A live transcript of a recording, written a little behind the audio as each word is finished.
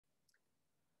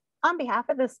On behalf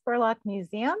of the Spurlock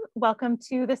Museum, welcome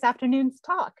to this afternoon's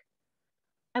talk.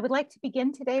 I would like to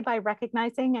begin today by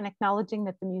recognizing and acknowledging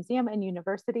that the museum and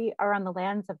university are on the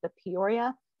lands of the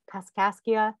Peoria,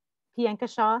 Kaskaskia,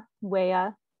 Piankashaw,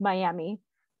 Wea, Miami,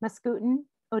 Mascoutin,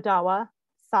 Odawa,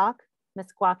 Sauk,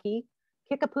 Meskwaki,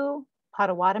 Kickapoo,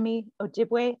 Potawatomi,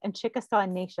 Ojibwe, and Chickasaw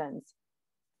nations.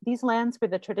 These lands were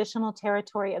the traditional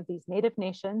territory of these native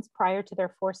nations prior to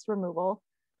their forced removal.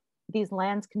 These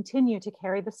lands continue to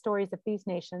carry the stories of these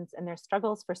nations and their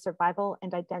struggles for survival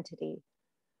and identity.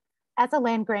 As a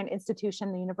land-grant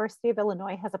institution, the University of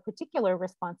Illinois has a particular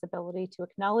responsibility to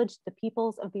acknowledge the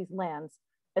peoples of these lands,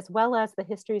 as well as the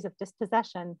histories of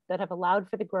dispossession that have allowed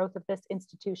for the growth of this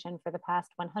institution for the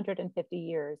past 150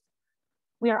 years.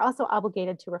 We are also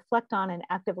obligated to reflect on and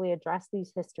actively address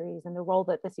these histories and the role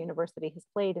that this university has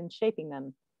played in shaping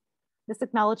them. This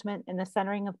acknowledgement and the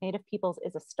centering of Native peoples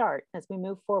is a start as we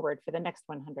move forward for the next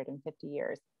 150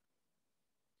 years.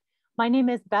 My name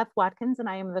is Beth Watkins, and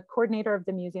I am the coordinator of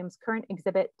the museum's current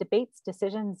exhibit, Debates,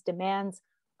 Decisions, Demands,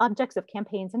 Objects of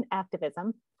Campaigns and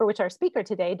Activism, for which our speaker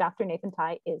today, Dr. Nathan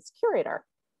Tye, is curator.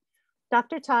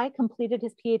 Dr. Tye completed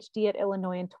his PhD at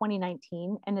Illinois in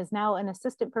 2019 and is now an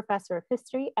assistant professor of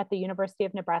history at the University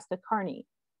of Nebraska Kearney.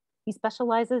 He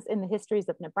specializes in the histories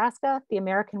of Nebraska, the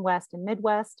American West and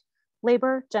Midwest,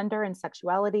 labor, gender, and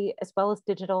sexuality, as well as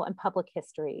digital and public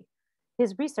history.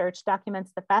 His research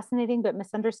documents the fascinating but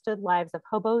misunderstood lives of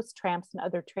hobos, tramps, and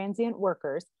other transient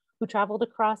workers who traveled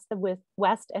across the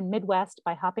West and Midwest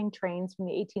by hopping trains from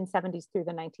the 1870s through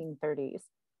the 1930s.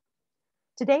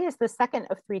 Today is the second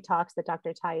of 3 talks that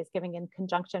Dr. Tye is giving in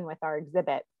conjunction with our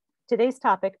exhibit. Today's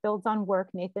topic builds on work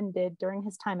Nathan did during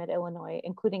his time at Illinois,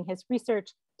 including his research,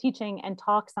 teaching, and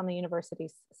talks on the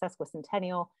university's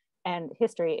sesquicentennial and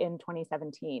history in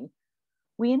 2017.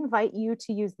 We invite you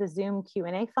to use the Zoom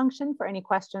Q&A function for any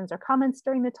questions or comments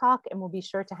during the talk, and we'll be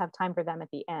sure to have time for them at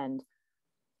the end.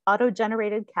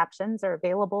 Auto-generated captions are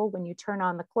available when you turn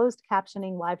on the closed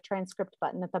captioning live transcript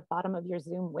button at the bottom of your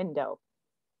Zoom window.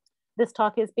 This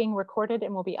talk is being recorded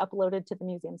and will be uploaded to the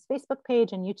museum's Facebook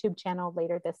page and YouTube channel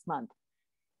later this month.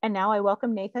 And now I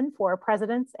welcome Nathan for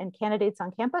Presidents and Candidates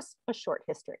on Campus, a short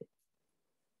history.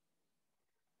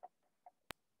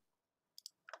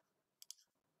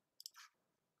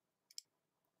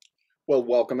 Well,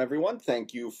 welcome everyone.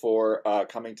 Thank you for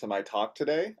coming to my talk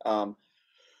today.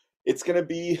 It's going to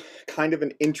be kind of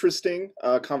an interesting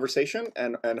conversation,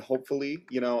 and hopefully,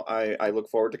 I look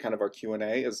forward to kind of our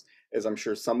Q&A, as I'm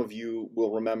sure some of you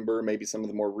will remember maybe some of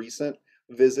the more recent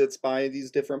visits by these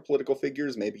different political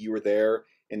figures. Maybe you were there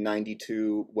in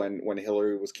 '92 when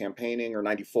Hillary was campaigning, or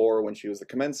 '94 when she was the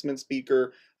commencement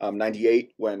speaker,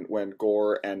 '98 when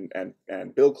Gore and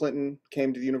Bill Clinton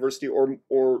came to the university,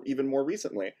 or even more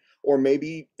recently. Or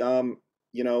maybe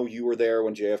you were there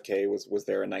when JFK was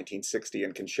there in 1960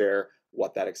 and can share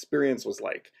what that experience was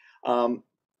like. And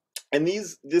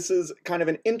this is kind of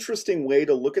an interesting way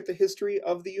to look at the history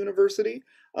of the university,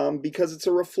 because it's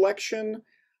a reflection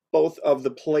both of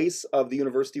the place of the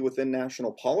university within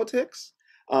national politics,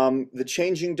 the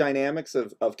changing dynamics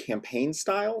of campaign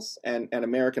styles and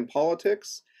American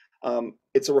politics.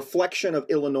 It's a reflection of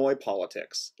Illinois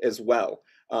politics as well,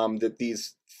 that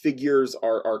these figures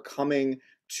are coming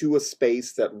to a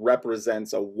space that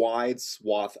represents a wide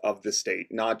swath of the state,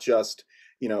 not just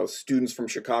students from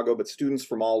Chicago, but students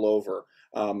from all over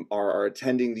are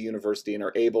attending the university and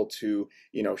are able to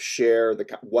share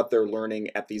what they're learning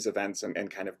at these events and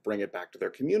kind of bring it back to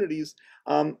their communities.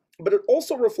 But it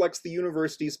also reflects the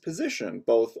university's position,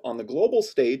 both on the global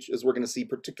stage, as we're going to see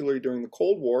particularly during the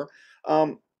Cold War,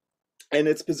 and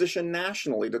its position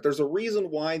nationally, that there's a reason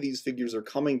why these figures are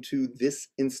coming to this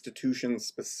institution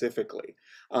specifically.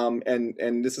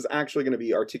 And this is actually going to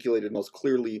be articulated most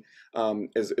clearly,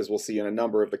 as we'll see in a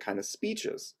number of the kind of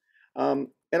speeches. In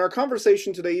our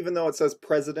conversation today, even though it says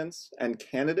presidents and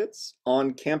candidates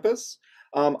on campus,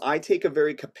 I take a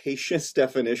very capacious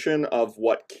definition of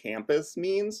what campus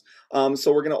means.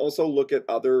 So we're going to also look at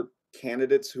other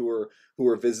candidates who are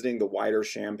visiting the wider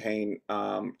Champaign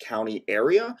County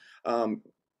area,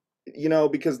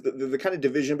 because the kind of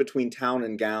division between town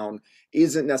and gown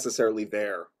isn't necessarily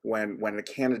there when a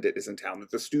candidate is in town.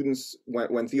 That the students,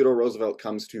 when Theodore Roosevelt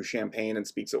comes to Champaign and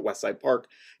speaks at Westside Park,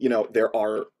 there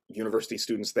are university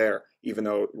students there, even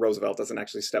though Roosevelt doesn't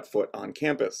actually step foot on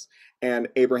campus. And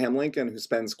Abraham Lincoln, who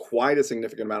spends quite a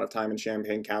significant amount of time in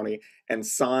Champaign County and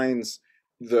signs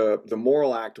the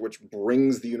Morrill Act, which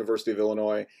brings the University of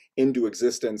Illinois into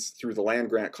existence through the land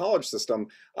grant college system,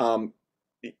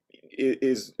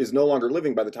 is no longer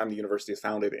living by the time the university is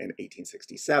founded in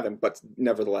 1867, but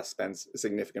nevertheless spends a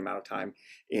significant amount of time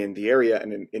in the area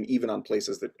and even on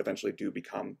places that eventually do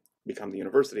become the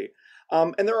university.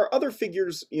 And there are other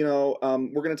figures, we're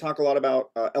going to talk a lot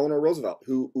about Eleanor Roosevelt,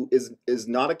 who is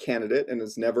not a candidate and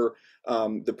is never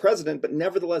the president, but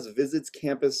nevertheless visits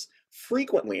campus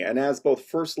frequently, and as both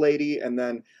First Lady and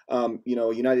then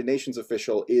United Nations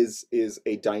official is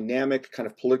a dynamic kind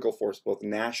of political force both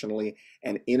nationally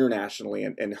and internationally,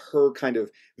 and her kind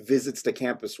of visits to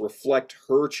campus reflect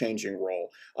her changing role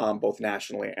both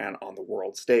nationally and on the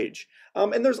world stage.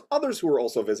 And there's others who are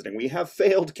also visiting. We have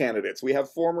failed candidates, we have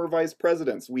former vice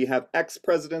presidents, we have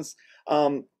ex-presidents,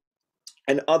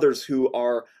 and others who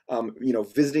are,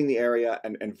 visiting the area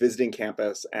and visiting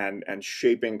campus and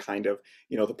shaping kind of,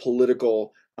 the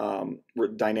political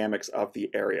dynamics of the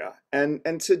area. And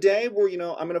today I'm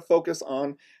going to focus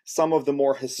on some of the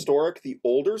more historic, the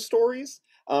older stories.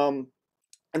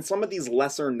 And some of these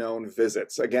lesser known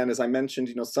visits. Again, as I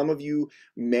mentioned, some of you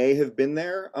may have been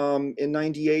there in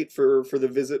 '98 for the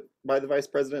visit by the vice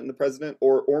president and the president,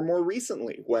 or more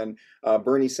recently when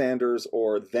Bernie Sanders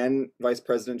or then Vice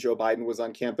President Joe Biden was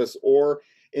on campus, or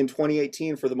in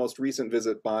 2018 for the most recent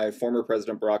visit by former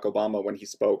President Barack Obama when he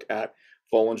spoke at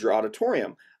Bollinger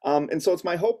Auditorium. And so it's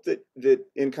my hope that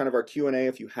in kind of our Q&A,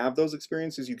 if you have those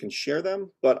experiences, you can share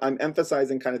them. But I'm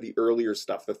emphasizing kind of the earlier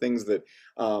stuff, the things that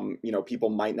people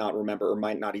might not remember or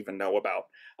might not even know about.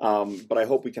 But I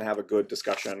hope we can have a good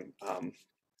discussion,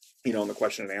 in the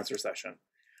question and answer session.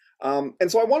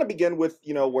 And so I want to begin with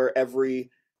where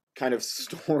every kind of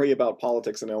story about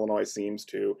politics in Illinois seems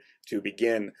to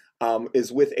begin, is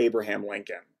with Abraham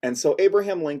Lincoln. And so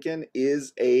Abraham Lincoln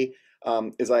is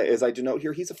as I denote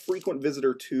here, he's a frequent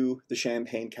visitor to the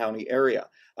Champaign County area.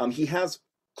 He has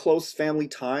close family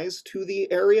ties to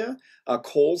the area.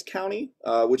 Coles County,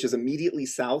 which is immediately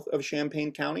south of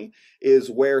Champaign County, is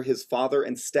where his father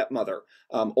and stepmother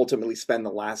ultimately spend the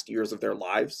last years of their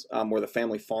lives, where the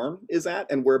family farm is at,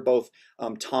 and where both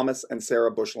Thomas and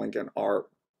Sarah Bush Lincoln are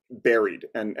buried.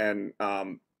 And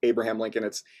Abraham Lincoln,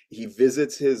 he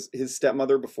visits his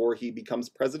stepmother before he becomes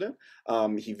president.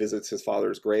 He visits his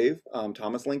father's grave,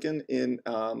 Thomas Lincoln, in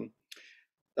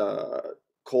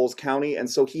Coles County, and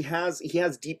so he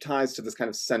has deep ties to this kind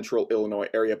of central Illinois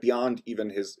area beyond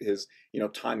even his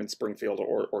time in Springfield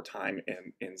or time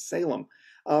in Salem.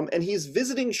 And he's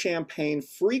visiting Champaign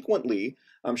frequently,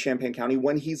 Champaign County,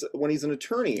 when he's an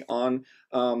attorney on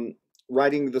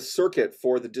writing the circuit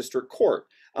for the district court.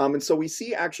 And so we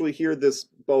see actually here this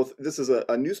is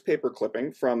a newspaper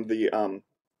clipping from the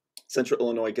Central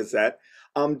Illinois Gazette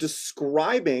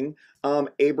describing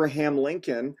Abraham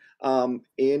Lincoln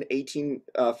in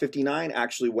 1859,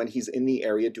 actually, when he's in the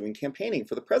area doing campaigning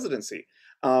for the presidency.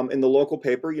 In the local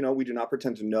paper, we do not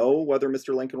pretend to know whether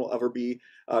Mr. Lincoln will ever be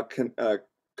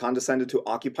condescended to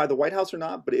occupy the White House or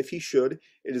not, but if he should,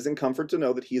 it is in comfort to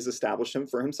know that he has established him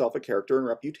for himself a character and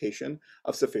reputation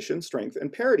of sufficient strength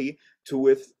and parity to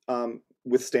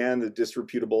withstand the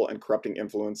disreputable and corrupting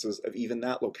influences of even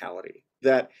that locality.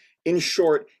 That, in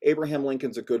short, Abraham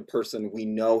Lincoln's a good person. We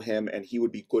know him, and he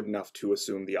would be good enough to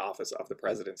assume the office of the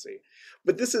presidency.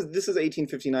 But this is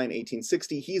 1859,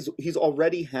 1860. He's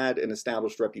already had an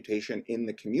established reputation in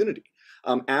the community.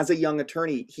 As a young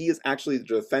attorney, he is actually the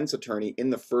defense attorney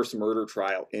in the first murder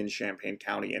trial in Champaign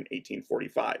County in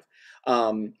 1845.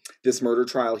 This murder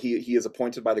trial, he is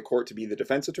appointed by the court to be the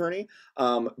defense attorney,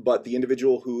 but the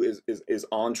individual who is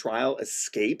on trial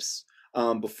escapes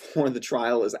before the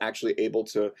trial is actually able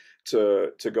to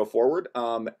go forward,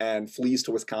 and flees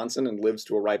to Wisconsin and lives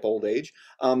to a ripe old age.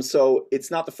 So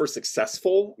it's not the first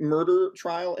successful murder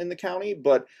trial in the county,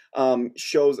 but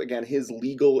shows again his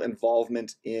legal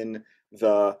involvement in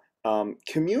the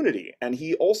community. And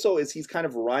he also, as he's kind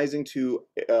of rising to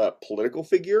a political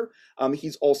figure,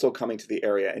 he's also coming to the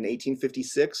area. In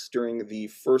 1856, during the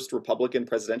first Republican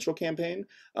presidential campaign,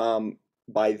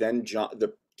 by then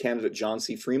the candidate John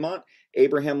C. Fremont,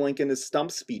 Abraham Lincoln is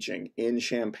stump speeching in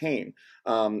Champaign.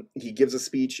 He gives a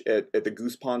speech at the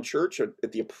Goose Pond Church,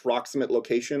 at the approximate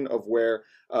location of where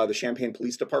the Champaign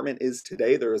Police Department is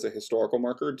today. There is a historical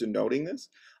marker denoting this.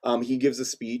 He gives a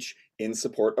speech in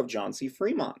support of John C.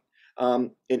 Fremont.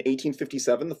 In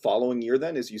 1857, the following year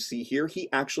then, as you see here, he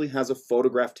actually has a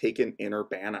photograph taken in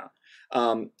Urbana.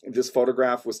 This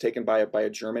photograph was taken by a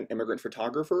German immigrant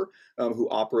photographer who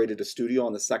operated a studio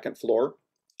on the second floor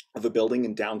of a building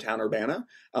in downtown Urbana.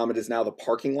 It is now the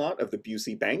parking lot of the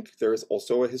Busey Bank. There is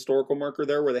also a historical marker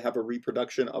there where they have a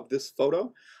reproduction of this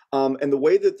photo. And the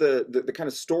way that the kind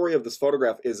of story of this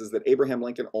photograph is that Abraham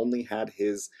Lincoln only had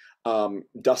his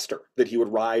duster that he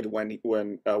would ride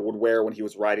would wear when he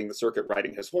was riding the circuit,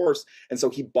 riding his horse, and so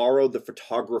he borrowed the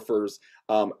photographer's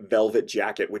velvet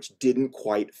jacket, which didn't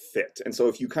quite fit. And so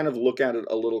if you kind of look at it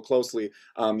a little closely,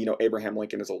 Abraham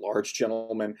Lincoln is a large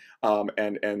gentleman,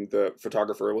 and the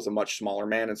photographer was a much smaller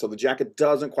man, and so the jacket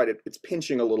doesn't quite, it's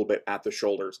pinching a little bit at the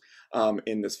shoulders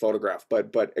in this photograph.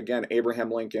 But again,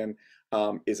 Abraham Lincoln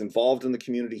is involved in the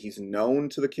community. He's known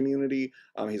to the community.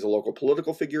 He's a local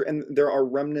political figure, and there are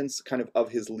remnants kind of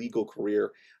his legal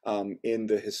career in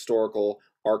the historical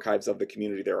archives of the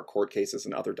community. There are court cases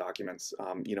and other documents,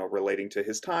 relating to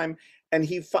his time. And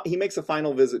he makes a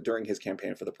final visit during his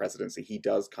campaign for the presidency. He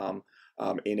does come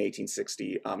in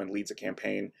 1860 and leads a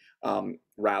campaign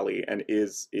rally, and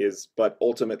but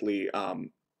ultimately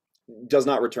does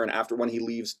not return after, when he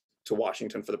leaves to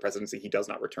Washington for the presidency. He does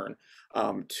not return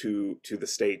to the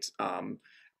state,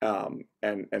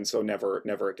 and so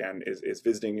never again is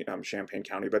visiting Champaign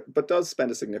County, but does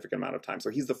spend a significant amount of time. So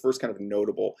he's the first kind of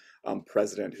notable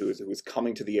president who is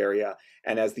coming to the area,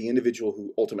 and as the individual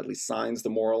who ultimately signs the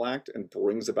Morrill Act and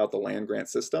brings about the land grant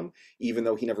system, even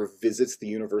though he never visits the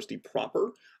university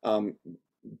proper.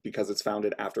 Because it's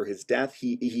founded after his death,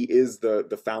 he is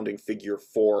the founding figure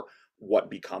for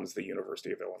what becomes the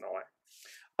University of Illinois.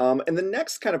 And the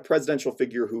next kind of presidential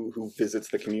figure who visits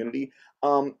the community,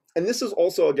 and this is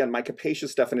also, again, my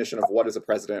capacious definition of what is a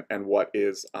president and what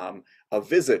is a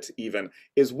visit even,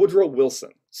 is Woodrow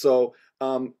Wilson. So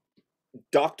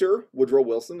Dr. Woodrow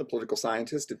Wilson, the political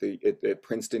scientist at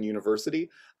Princeton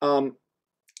University,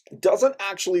 doesn't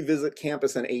actually visit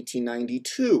campus in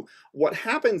 1892. What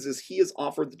happens is he is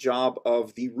offered the job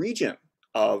of the regent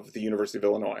of the University of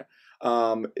Illinois.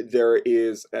 There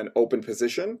is an open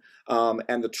position,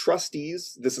 and the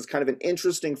trustees, this is kind of an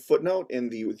interesting footnote in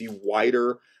the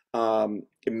wider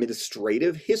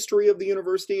administrative history of the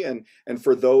university, and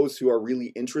for those who are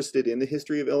really interested in the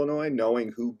history of Illinois,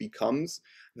 knowing who becomes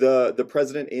the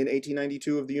president in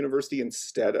 1892 of the university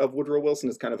instead of Woodrow Wilson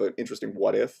is kind of an interesting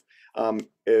what if,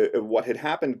 what had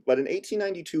happened. But in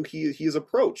 1892, he is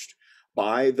approached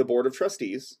by the Board of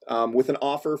Trustees with an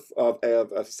offer of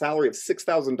a salary of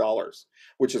 $6,000,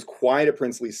 which is quite a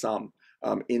princely sum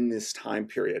in this time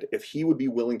period, if he would be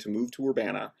willing to move to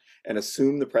Urbana and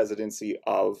assume the presidency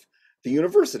of the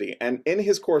university. And in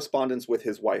his correspondence with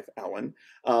his wife Ellen,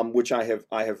 which I have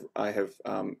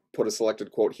put a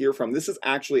selected quote here from. This is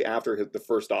actually after the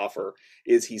first offer.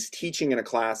 Is he's teaching in a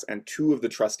class, and two of the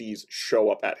trustees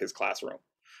show up at his classroom,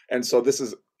 and so this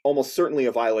is almost certainly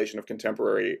a violation of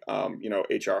contemporary,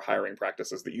 HR hiring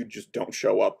practices, that you just don't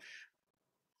show up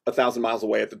 1,000 miles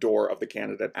away at the door of the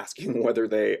candidate asking whether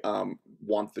they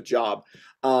want the job.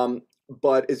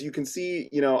 But as you can see,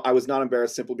 I was not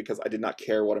embarrassed simply because I did not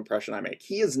care what impression I make.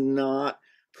 He is not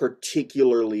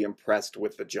particularly impressed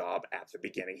with the job at the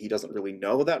beginning. He doesn't really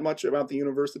know that much about the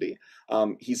university.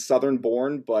 He's Southern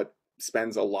born, but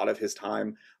spends a lot of his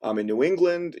time in New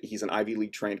England. He's an Ivy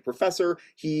League trained professor.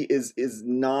 He is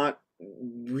not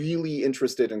really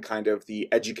interested in kind of the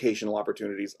educational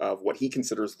opportunities of what he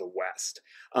considers the West.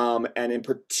 And in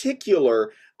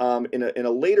particular, in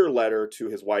a later letter to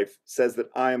his wife, says that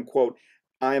I am, quote,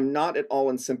 I am not at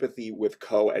all in sympathy with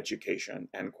co-education,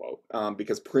 end quote,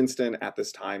 because Princeton at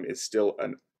this time is still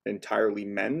an entirely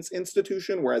men's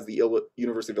institution, whereas the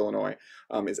University of Illinois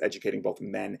is educating both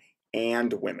men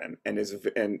and women, and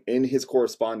in his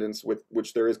correspondence, with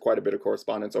which there is quite a bit of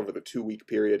correspondence over the 2-week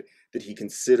period that he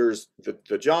considers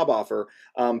the job offer,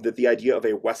 that the idea of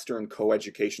a Western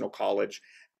coeducational college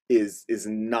is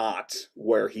not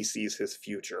where he sees his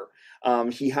future.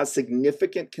 He has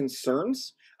significant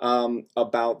concerns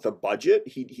about the budget.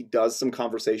 He does some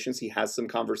conversations. He has some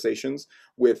conversations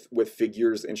with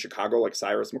figures in Chicago like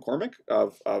Cyrus McCormick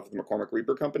of the McCormick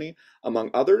Reaper Company, among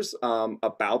others,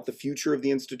 about the future of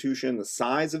the institution, the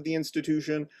size of the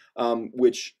institution,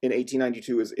 which in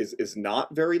 1892 is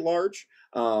not very large.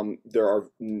 There are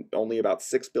only about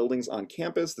 6 buildings on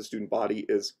campus. The student body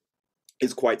is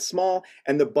quite small,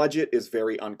 and the budget is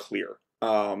very unclear.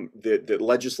 The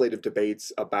legislative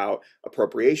debates about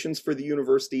appropriations for the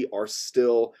university are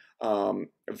still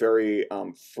very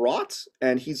fraught,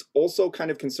 and he's also kind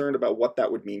of concerned about what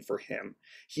that would mean for him.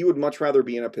 He would much rather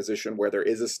be in a position where there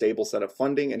is a stable set of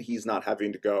funding and he's not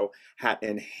having to go hat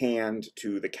in hand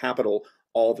to the Capitol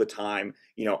all the time,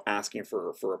 asking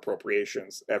for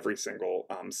appropriations every single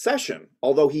session.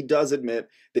 Although he does admit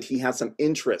that he has some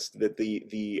interest, that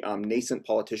the nascent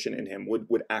politician in him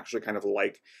would actually kind of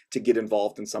like to get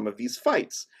involved in some of these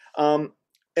fights.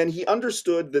 And he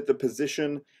understood that the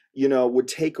position would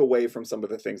take away from some of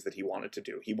the things that he wanted to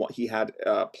do. He had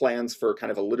plans for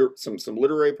kind of some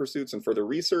literary pursuits and further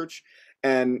research,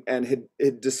 and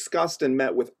had discussed and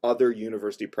met with other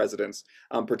university presidents,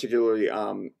 particularly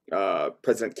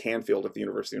President Canfield of the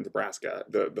University of Nebraska,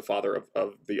 the father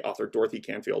of the author Dorothy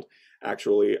Canfield,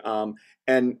 actually,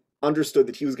 and understood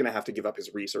that he was going to have to give up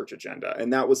his research agenda,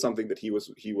 and that was something that he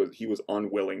was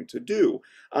unwilling to do.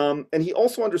 And he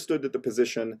also understood that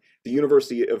the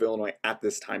University of Illinois at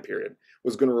this time period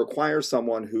was going to require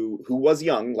someone who was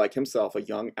young, like himself, a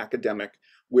young academic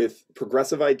with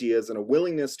progressive ideas and a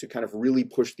willingness to kind of really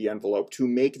push the envelope to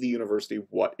make the university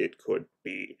what it could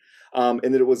be. And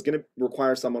that it was going to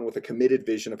require someone with a committed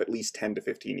vision of at least 10 to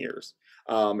 15 years,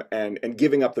 and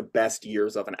giving up the best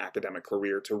years of an academic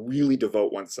career to really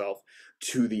devote oneself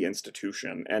to the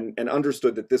institution, and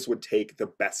understood that this would take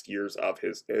the best years of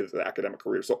his academic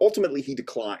career. So ultimately he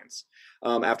declines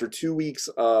after 2 weeks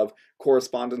of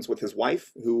correspondence with his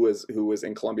wife, who was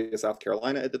in Columbia, South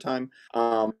Carolina at the time,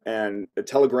 and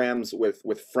telegrams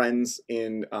with friends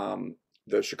in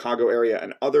the Chicago area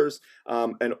and others,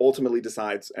 and ultimately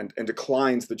decides and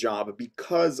declines the job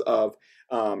because of,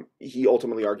 he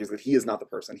ultimately argues that he is not the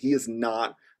person. He is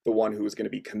not the one who is going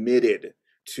to be committed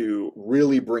to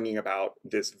really bringing about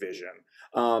this vision.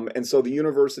 And so the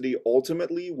university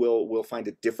ultimately will find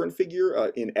a different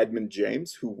figure in Edmund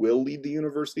James, who will lead the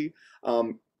university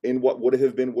in what would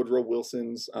have been Woodrow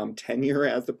Wilson's tenure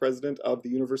as the president of the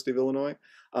University of Illinois.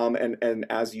 And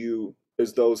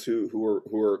as those who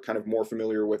are kind of more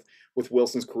familiar with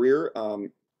Wilson's career,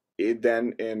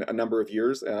 then in a number of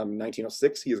years,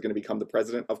 1906, he is going to become the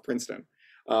president of Princeton.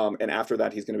 And after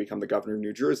that, he's going to become the governor of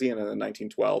New Jersey, and in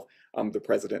 1912, the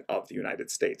president of the United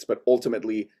States. But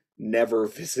ultimately, never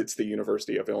visits the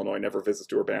University of Illinois, never visits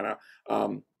to Urbana,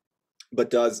 but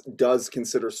does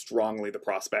consider strongly the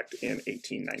prospect in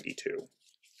 1892.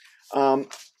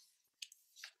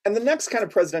 And the next kind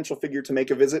of presidential figure to make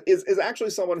a visit is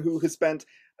actually someone who has spent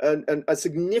a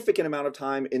significant amount of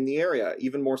time in the area,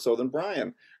 even more so than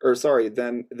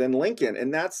than Lincoln.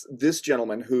 And that's this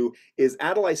gentleman, who is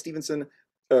Adlai Stevenson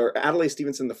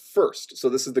the First. So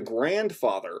this is the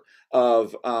grandfather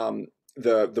of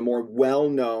the more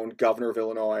well-known governor of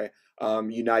Illinois,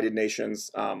 United Nations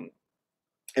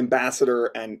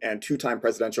ambassador and two-time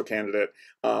presidential candidate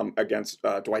against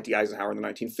Dwight D. Eisenhower in the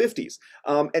 1950s.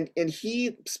 And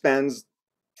he spends,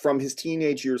 from his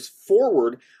teenage years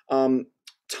forward,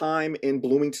 time in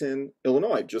Bloomington,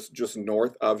 Illinois, just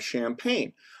north of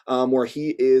Champaign, where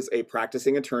he is a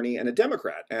practicing attorney and a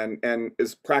Democrat, and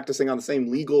is practicing on the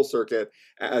same legal circuit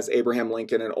as Abraham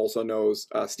Lincoln, and also knows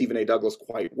Stephen A. Douglas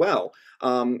quite well.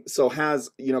 So has,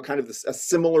 kind of a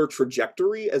similar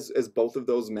trajectory as both of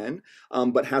those men,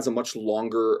 but has a much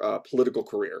longer political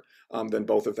career than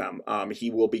both of them.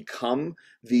 He will become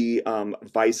the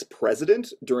vice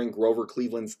president during Grover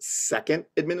Cleveland's second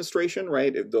administration,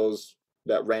 right?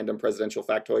 That random presidential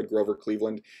factoid, Grover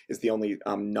Cleveland is the only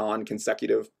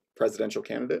non-consecutive presidential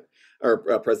candidate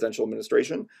or presidential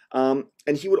administration. And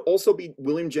he would also be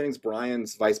William Jennings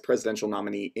Bryan's vice presidential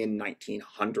nominee in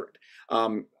 1900,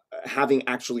 having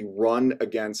actually run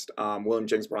against William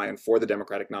Jennings Bryan for the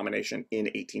Democratic nomination in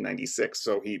 1896.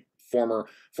 So he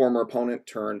former opponent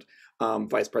turned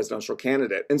vice presidential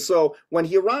candidate. And so when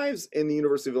he arrives in the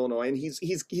University of Illinois, and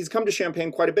he's come to Champaign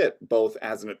quite a bit, both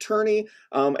as an attorney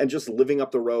and just living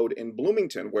up the road in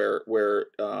Bloomington, where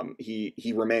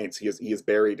he remains. He is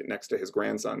buried next to his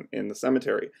grandson in the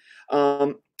cemetery.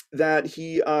 That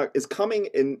he is coming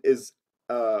in is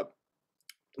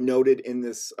noted in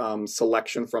this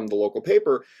selection from the local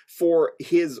paper for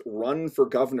his run for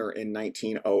governor in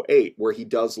 1908, where he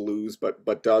does lose,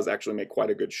 but does actually make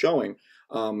quite a good showing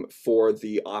for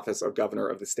the office of governor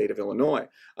of the state of Illinois.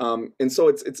 And so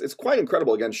it's quite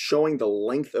incredible, again, showing the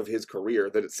length of his career,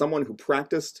 that it's someone who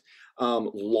practiced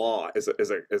law as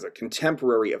a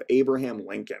contemporary of Abraham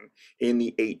Lincoln in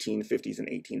the 1850s and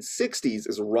 1860s,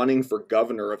 is running for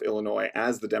governor of Illinois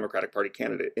as the Democratic Party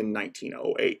candidate in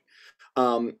 1908.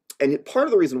 And part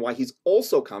of the reason why he's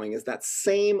also coming is that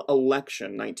same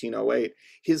election, 1908,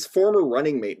 his former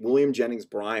running mate, William Jennings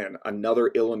Bryan, another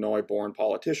Illinois-born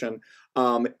politician,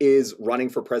 is running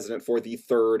for president for the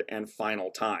third and final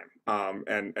time,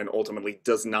 and ultimately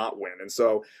does not win. And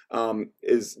so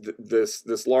is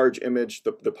this large image,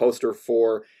 the poster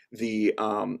for the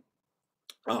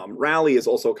rally, is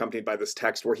also accompanied by this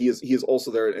text, where he is also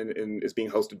there and is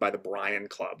being hosted by the Bryan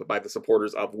Club, by the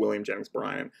supporters of William Jennings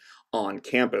Bryan on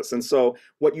campus. And so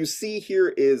what you see here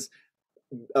is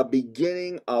a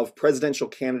beginning of presidential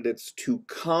candidates to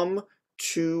come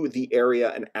to the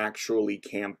area and actually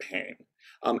campaign.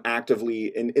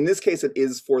 actively, in this case, it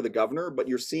is for the governor, but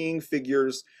you're seeing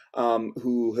figures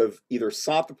who have either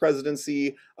sought the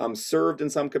presidency, served in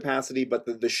some capacity, but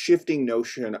the shifting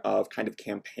notion of kind of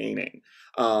campaigning,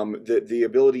 the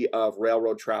ability of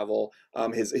railroad travel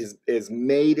has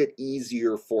made it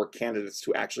easier for candidates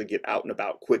to actually get out and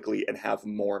about quickly and have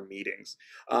more meetings.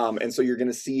 And so you're going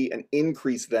to see an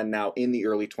increase then now in the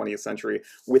early 20th century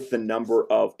with the number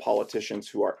of politicians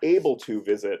who are able to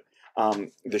visit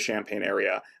the Champaign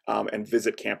area and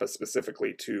visit campus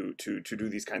specifically to do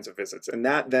these kinds of visits. And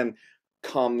that then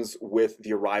comes with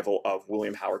the arrival of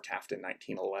William Howard Taft in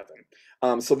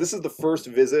 1911. So this is the first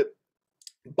visit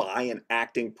by an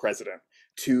acting president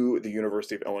to the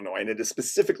University of Illinois, and it is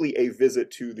specifically a visit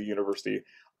to the University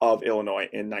of Illinois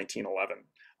in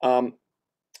 1911.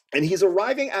 And he's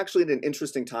arriving actually at an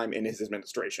interesting time in his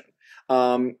administration.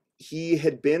 He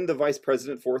had been the vice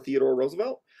president for Theodore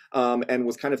Roosevelt, and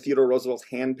was kind of Theodore Roosevelt's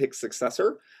handpicked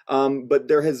successor. But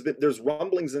there's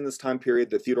rumblings in this time period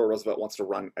that Theodore Roosevelt wants to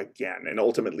run again, and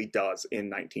ultimately does in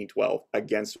 1912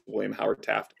 against William Howard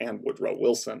Taft and Woodrow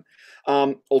Wilson,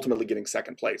 ultimately getting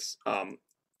second place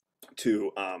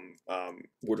to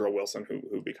Woodrow Wilson,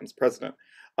 who becomes president.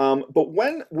 But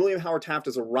when William Howard Taft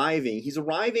is arriving, he's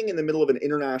arriving in the middle of an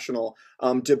international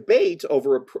debate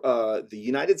over the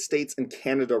United States and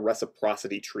Canada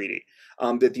Reciprocity Treaty.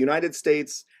 That the United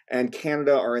States and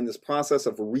Canada are in this process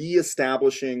of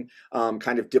reestablishing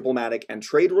kind of diplomatic and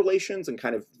trade relations and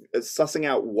kind of sussing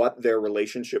out what their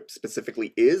relationship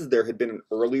specifically is. There had been an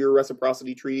earlier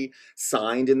reciprocity treaty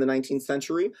signed in the 19th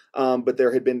century, but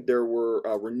there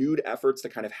were renewed efforts to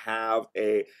kind of have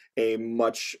a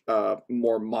much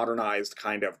more modernized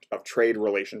kind of trade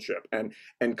relationship,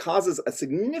 and causes a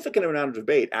significant amount of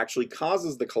debate, actually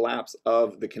causes the collapse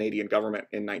of the Canadian government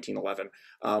in 1911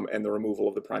 and the removal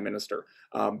of the prime minister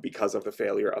because of the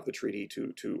failure of the treaty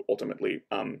to ultimately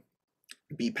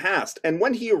be passed. And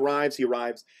when he arrives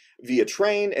via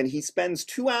train, and he spends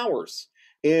 2 hours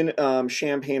in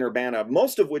Champaign, Urbana,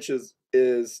 most of which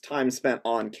is time spent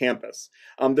on campus.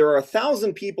 There are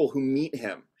 1,000 people who meet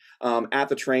him at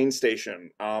the train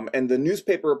station, and the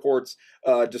newspaper reports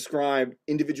describe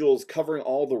individuals covering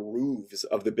all the roofs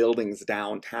of the buildings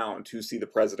downtown to see the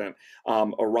president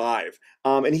arrive.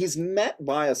 And he's met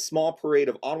by a small parade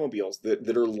of automobiles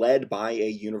that are led by a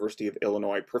University of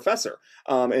Illinois professor.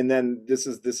 And then this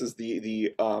is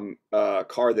the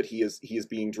car that he is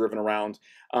being driven around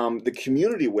the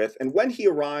community with. And when he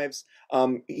arrives,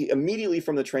 immediately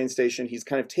from the train station, he's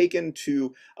kind of taken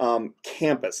to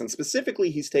campus, and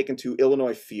specifically he's taken to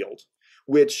Illinois Field,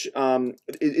 which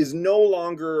is no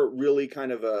longer really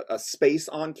kind of a space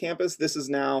on campus. This is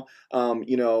now,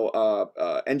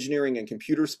 engineering and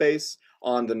computer space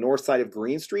on the north side of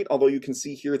Green Street, although you can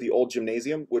see here the old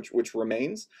gymnasium, which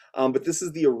remains. But this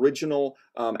is the original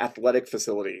athletic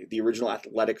facility, the original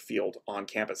athletic field on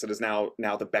campus. It is now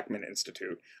the Beckman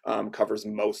Institute, covers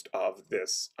most of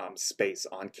this space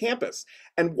on campus.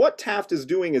 And what Taft is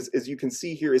doing, is, as you can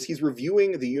see here, is he's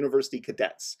reviewing the university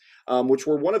cadets, which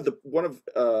were one of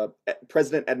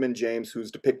President Edmund James,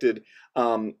 who's depicted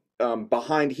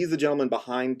behind. He's the gentleman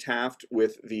behind Taft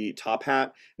with the top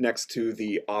hat next to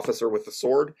the officer with the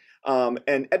sword.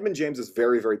 And Edmund James is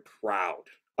very, very proud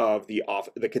of the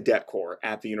cadet corps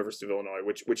at the University of Illinois,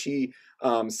 which he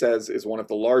says is one of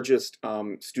the largest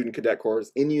student cadet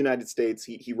corps in the United States.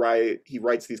 He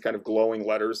writes these kind of glowing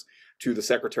letters to the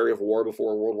Secretary of War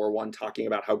before World War I, talking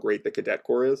about how great the cadet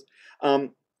corps is.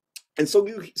 And so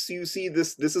you see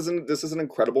this is an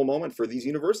incredible moment for these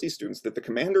university students, that the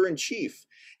commander-in-chief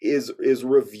is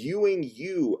reviewing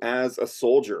you as a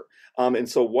soldier. And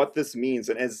so what this means,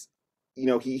 and as you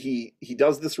know, he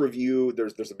does this review,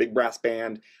 there's a big brass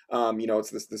band,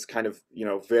 it's this kind of,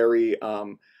 very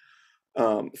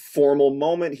formal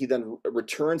moment. He then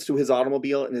returns to his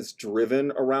automobile and is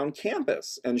driven around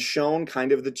campus and shown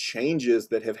kind of the changes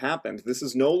that have happened. This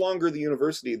is no longer the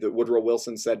university that Woodrow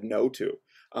Wilson said no to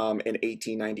in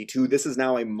 1892. This is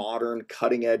now a modern,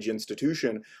 cutting-edge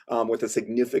institution with a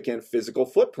significant physical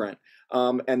footprint.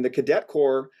 And the cadet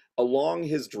corps, along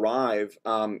his drive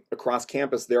across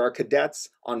campus, there are cadets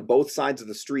on both sides of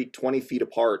the street, 20 feet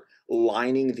apart,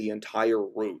 lining the entire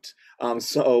route.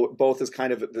 So both is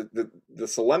kind of the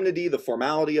solemnity, the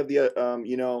formality of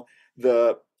the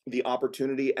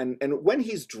opportunity, and when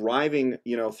he's driving,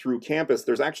 through campus,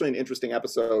 there's actually an interesting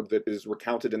episode that is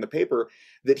recounted in the paper,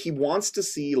 that he wants to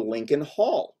see Lincoln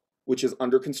Hall, which is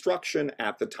under construction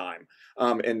at the time,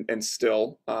 and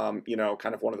still, kind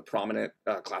of one of the prominent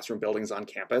classroom buildings on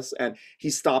campus. And he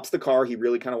stops the car. He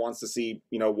really kind of wants to see,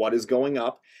 what is going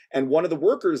up. And one of the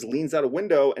workers leans out a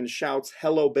window and shouts,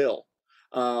 "Hello, Bill."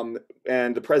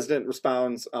 And the president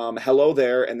responds, "Hello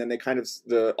there," and then they kind of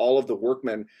all of the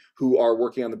workmen who are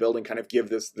working on the building kind of give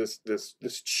this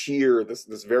cheer,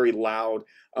 this very loud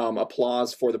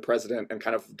applause for the president, and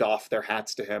kind of doff their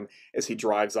hats to him as he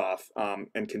drives off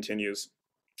and continues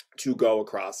to go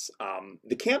across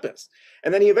the campus.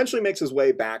 And then he eventually makes his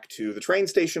way back to the train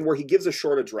station where he gives a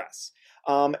short address.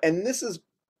 And this is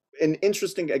an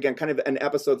interesting, again, kind of an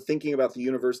episode thinking about the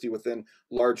university within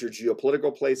larger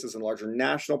geopolitical places and larger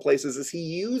national places, as he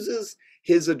uses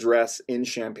his address in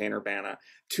Champaign-Urbana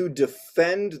to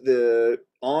defend the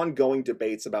ongoing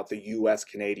debates about the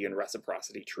US-Canadian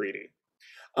Reciprocity Treaty.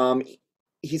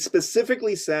 He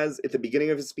specifically says at the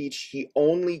beginning of his speech he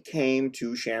only came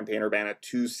to Champaign-Urbana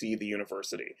to see the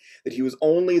university, that he was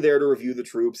only there to review the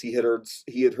troops. He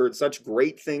had heard such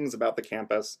great things about the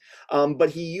campus,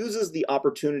 but he uses the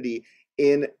opportunity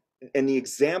in the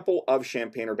example of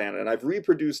Champaign-Urbana, and I've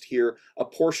reproduced here a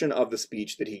portion of the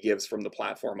speech that he gives from the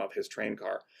platform of his train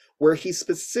car, where he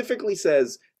specifically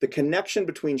says the connection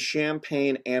between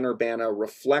Champaign and Urbana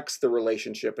reflects the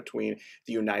relationship between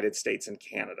the United States and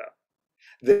Canada.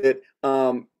 That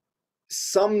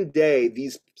someday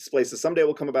these places, someday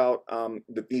will come about,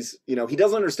 that these, he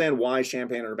doesn't understand why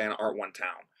Champaign and Urbana aren't one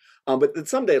town, but that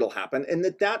someday it'll happen, and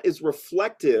that is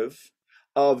reflective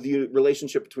of the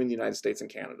relationship between the United States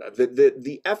and Canada.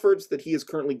 The efforts that he is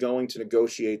currently going to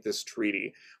negotiate this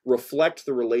treaty reflect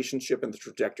the relationship and the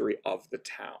trajectory of the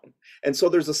town. And so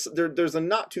there's a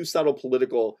not too subtle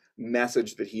political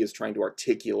message that he is trying to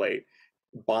articulate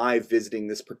by visiting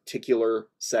this particular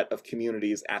set of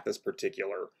communities at this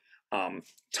particular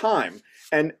time.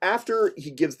 And after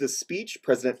he gives this speech,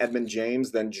 President Edmund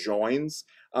James then joins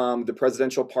the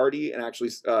presidential party and actually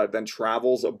then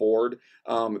travels aboard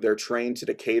their train to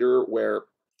Decatur, where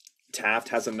Taft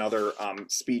has another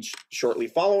speech shortly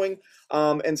following.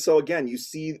 And so again, you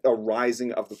see a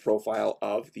rising of the profile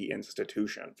of the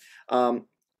institution. And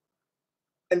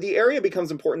the area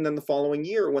becomes important then the following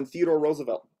year when Theodore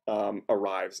Roosevelt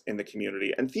arrives in the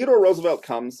community. And Theodore Roosevelt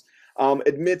comes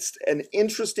amidst an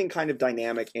interesting kind of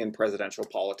dynamic in presidential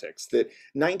politics. That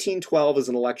 1912 is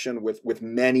an election with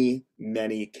many,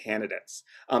 many candidates,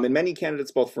 and many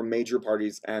candidates both from major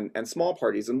parties and small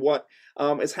parties. And what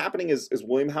is happening is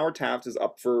William Howard Taft is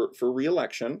up for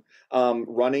re-election,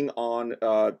 running on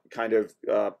kind of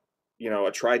a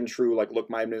tried and true, like, look,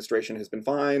 my administration has been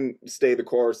fine, stay the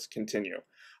course, continue.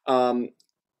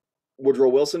 Woodrow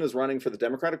Wilson is running for the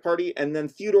Democratic Party, and then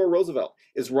Theodore Roosevelt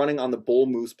is running on the Bull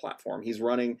Moose platform. He's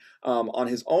running on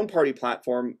his own party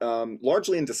platform,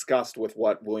 largely in disgust with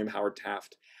what William Howard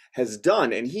Taft has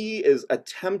done, and he is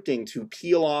attempting to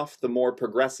peel off the more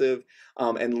progressive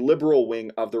and liberal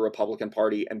wing of the Republican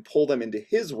Party and pull them into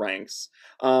his ranks.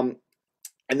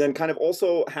 And then kind of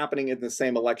also happening in the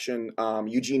same election,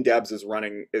 Eugene Debs is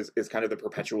running, is kind of the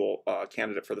perpetual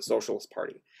candidate for the Socialist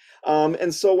Party.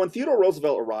 And so when Theodore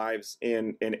Roosevelt arrives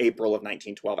in April of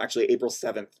 1912, actually April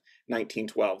 7th,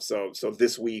 1912, so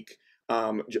this week,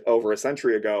 over a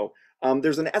century ago,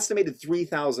 there's an estimated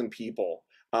 3,000 people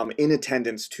in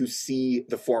attendance to see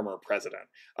the former president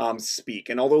speak.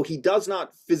 And although he does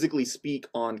not physically speak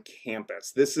on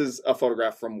campus, this is a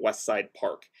photograph from West Side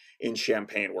Park in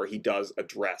Champaign, where he does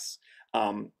address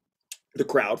the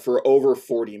crowd for over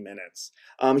 40 minutes.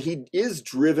 He is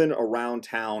driven around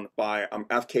town by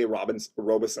F.K.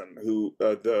 Robeson, who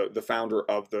the founder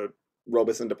of the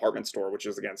Robeson department store, which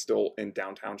is again still in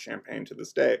downtown Champaign to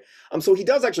this day. So he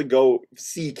does actually go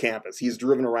see campus. He's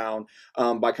driven around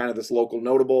by kind of this local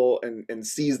notable and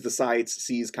sees the sites,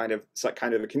 sees kind of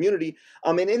the community.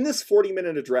 And in this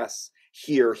 40-minute address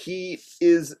here, he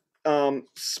is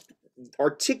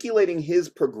articulating his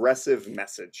progressive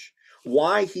message,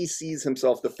 why he sees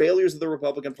himself, the failures of the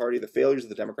Republican Party, the failures of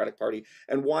the Democratic Party,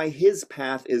 and why his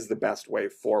path is the best way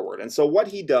forward. And so what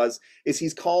he does is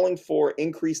he's calling for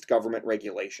increased government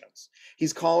regulations.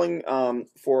 He's calling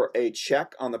for a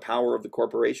check on the power of the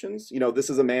corporations.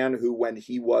 This is a man who, when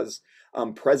he was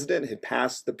president, had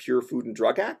passed the Pure Food and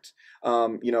Drug Act,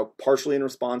 partially in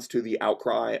response to the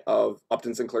outcry of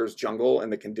Upton Sinclair's jungle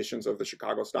and the conditions of the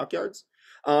Chicago stockyards.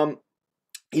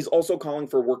 He's also calling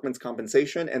for workmen's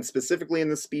compensation, and specifically in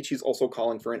this speech, he's also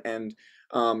calling for an end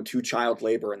to child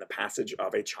labor and the passage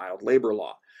of a child labor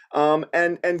law,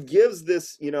 and gives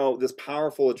this this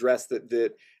powerful address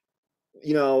that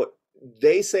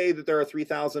they say that there are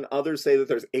 3,000, others say that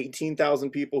there's 18,000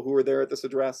 people who are there at this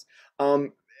address.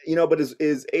 But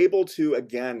is able to,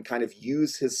 again, kind of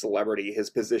use his celebrity, his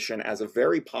position as a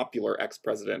very popular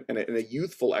ex-president and a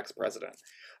youthful ex-president,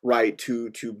 right,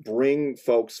 to bring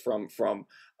folks from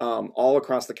all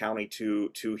across the county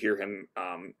to hear him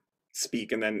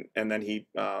speak, and then he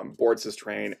boards his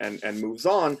train and moves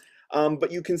on.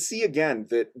 But you can see again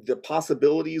that the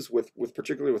possibilities with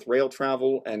particularly with rail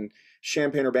travel and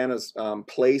Champaign-Urbana's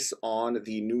place on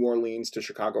the New Orleans to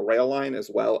Chicago rail line, as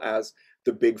well as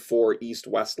the Big Four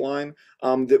East-West line,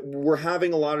 that we're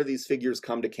having a lot of these figures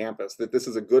come to campus, that this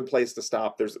is a good place to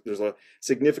stop. There's a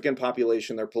significant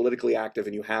population, they're politically active,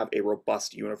 and you have a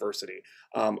robust university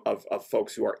of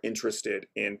folks who are interested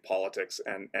in politics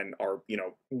and are,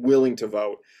 willing to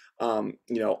vote, on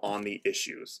the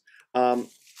issues.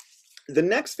 The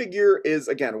next figure is,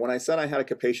 again, when I said I had a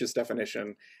capacious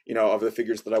definition, of the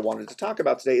figures that I wanted to talk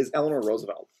about today, is Eleanor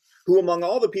Roosevelt, who, among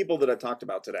all the people that I've talked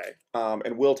about today,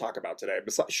 and will talk about today,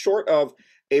 short of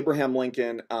Abraham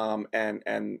Lincoln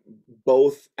and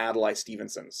both Adlai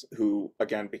Stevensons, who,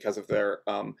 again, because of their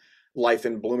life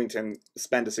in Bloomington,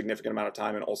 spend a significant amount of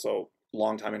time and also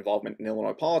long time involvement in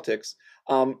Illinois politics,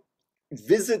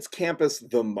 visits campus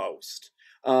the most.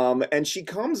 And she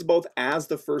comes both as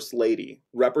the First Lady,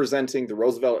 representing the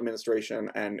Roosevelt administration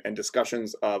and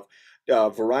discussions of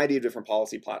a variety of different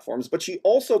policy platforms, but she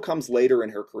also comes later in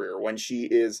her career when she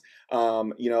is,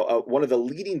 one of the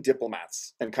leading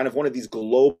diplomats and kind of one of these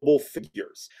global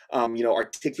figures,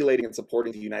 articulating and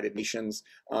supporting the United Nations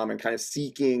and kind of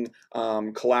seeking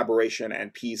collaboration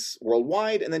and peace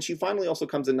worldwide. And then she finally also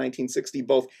comes in 1960,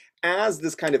 both as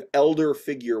this kind of elder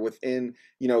figure within,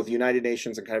 the United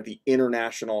Nations and kind of the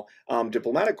international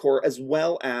diplomatic corps, as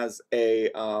well as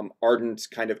a ardent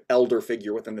kind of elder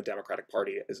figure within the Democratic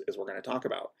Party, as we're going to talk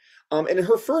about. And in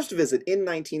her first visit in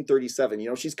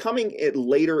 1937, she's coming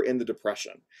later in the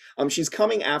Depression. She's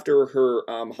coming after her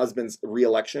husband's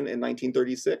reelection in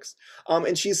 1936,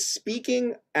 and she's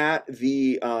speaking at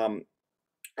the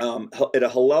at a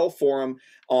Hillel forum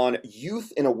on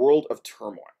youth in a world of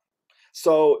turmoil.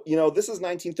 So, this is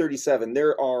 1937.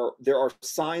 There are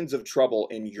signs of trouble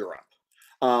in Europe,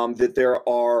 that there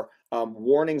are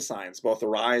warning signs, both the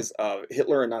rise of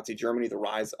Hitler and Nazi Germany, the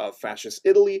rise of fascist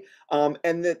Italy,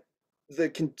 and that the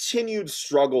continued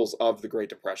struggles of the Great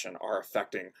Depression are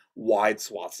affecting wide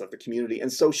swaths of the community.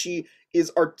 And so she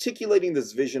is articulating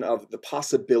this vision of the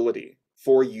possibility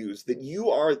for youth, that you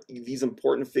are these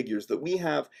important figures, that we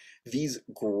have these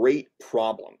great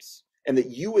problems, and that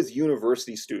you as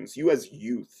university students, you as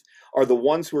youth, are the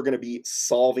ones who are going to be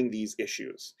solving these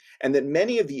issues. And that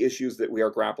many of the issues that we are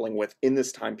grappling with in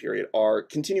this time period are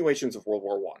continuations of World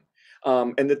War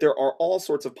I. And that there are all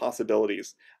sorts of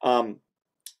possibilities,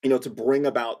 to bring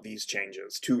about these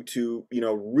changes, to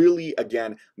really,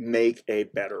 again, make a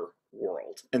better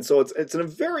world. And so it's a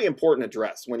very important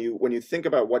address when you think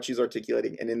about what she's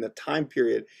articulating and in the time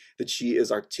period that she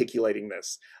is articulating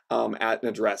this at an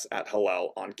address at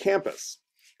Hillel on campus.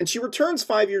 And she returns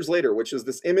 5 years later, which is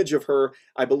this image of her,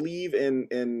 I believe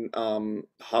in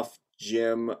Huff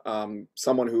Jim,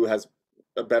 someone who has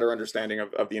a better understanding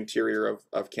of the interior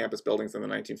of campus buildings in the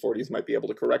 1940s might be able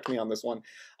to correct me on this one.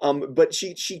 But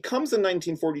she comes in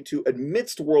 1942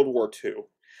 amidst World War II.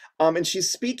 And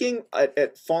she's speaking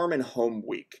at Farm and Home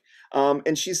Week.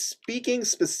 And she's speaking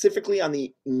specifically on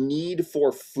the need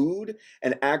for food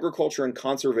and agriculture and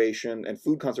conservation and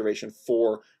food conservation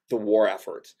for the war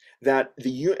effort.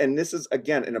 And this is,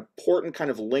 again, an important kind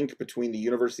of link between the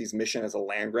university's mission as a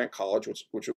land-grant college,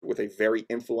 which with a very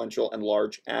influential and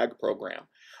large ag program,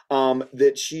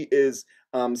 that she is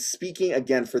speaking,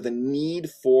 again, for the need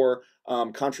for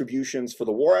contributions for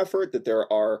the war effort, that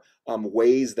there are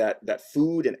ways that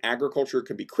food and agriculture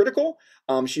could be critical.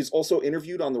 She's also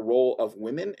interviewed on the role of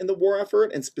women in the war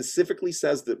effort, and specifically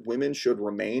says that women should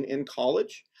remain in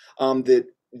college, that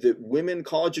women,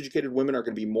 college-educated women, are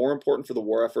going to be more important for the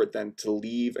war effort than to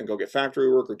leave and go get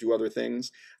factory work or do other things.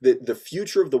 That the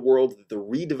future of the world, the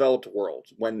redeveloped world,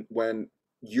 when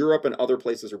Europe and other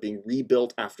places are being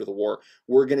rebuilt after the war,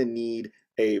 we're going to need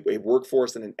a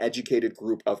workforce and an educated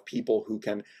group of people who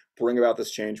can bring about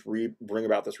this change, bring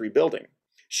about this rebuilding.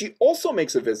 She also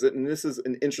makes a visit, and this is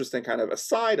an interesting kind of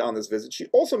aside on this visit, she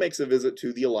also makes a visit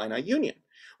to the Illini Union,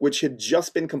 which had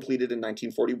just been completed in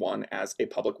 1941 as a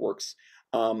public works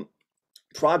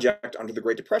project under the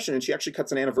Great Depression, and she actually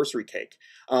cuts an anniversary cake.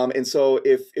 And so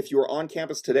if you're on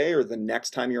campus today or the next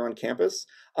time you're on campus,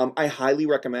 I highly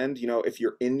recommend, if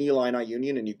you're in the Illini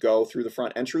Union and you go through the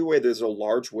front entryway, there's a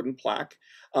large wooden plaque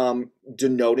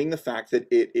denoting the fact that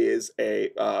it is a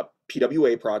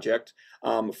PWA project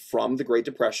from the Great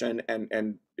Depression,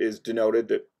 and is denoted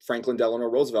that Franklin Delano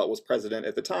Roosevelt was president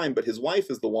at the time, but his wife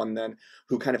is the one then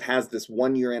who kind of has this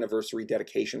 1-year anniversary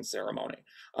dedication ceremony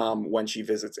when she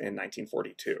visits in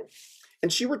 1942.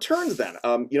 And she returns then,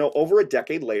 over a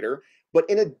decade later, but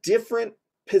in a different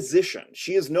position.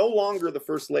 She is no longer the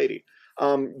First Lady.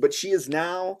 But she is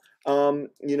now,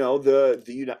 you know,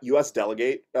 the U.S.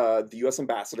 delegate, the U.S.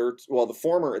 ambassador, well, the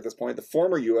former at this point, the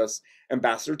former U.S.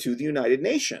 ambassador to the United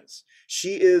Nations.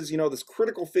 She is, you know, this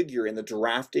critical figure in the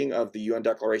drafting of the UN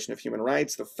Declaration of Human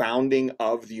Rights, the founding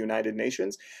of the United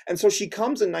Nations. And so she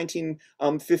comes in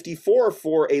 1954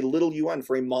 for a little UN,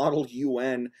 for a model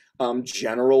UN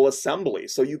General Assembly.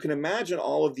 So you can imagine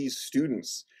all of these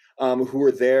students who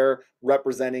are there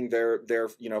representing their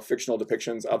you know, fictional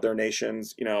depictions of their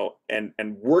nations, you know, and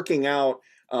working out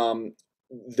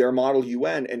their model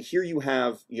UN. And here you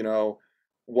have, you know,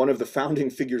 one of the founding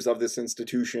figures of this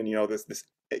institution, you know, this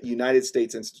United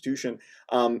States institution,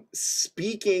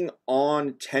 speaking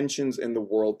on tensions in the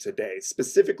world today.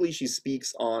 Specifically, she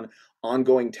speaks on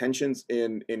ongoing tensions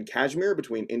in Kashmir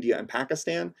between India and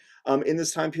Pakistan in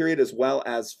this time period, as well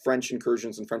as French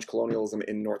incursions and French colonialism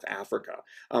in North Africa.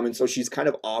 And so she's kind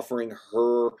of offering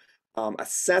her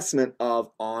assessment of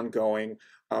ongoing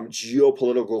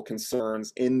geopolitical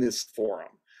concerns in this forum.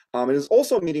 And is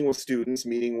also meeting with students,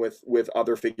 meeting with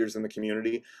other figures in the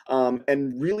community,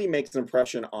 and really makes an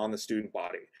impression on the student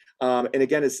body. And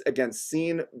again, is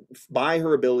seen by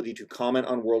her ability to comment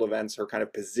on world events, her kind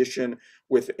of position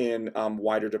within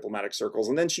wider diplomatic circles.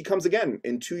 And then she comes again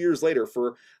 2 years later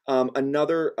for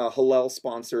another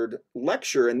Hillel-sponsored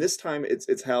lecture, and this time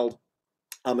it's held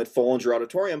at Follinger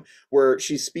Auditorium, where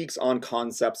she speaks on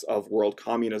concepts of world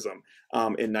communism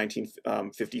in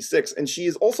 1956. And she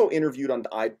is also interviewed on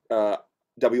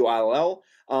WILL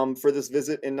for this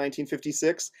visit in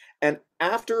 1956. And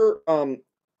after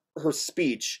her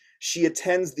speech, she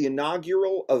attends the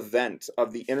inaugural event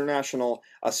of the International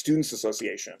Students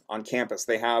Association on campus.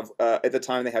 They have, at the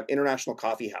time, they have International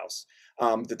Coffee House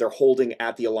that they're holding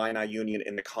at the Illini Union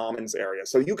in the Commons area.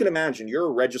 So you can imagine, you're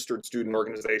a registered student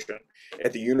organization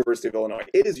at the University of Illinois.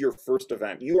 It is your first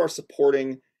event. You are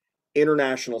supporting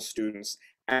international students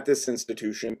at this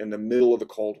institution in the middle of the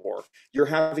Cold War. You're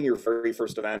having your very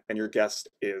first event, and your guest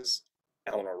is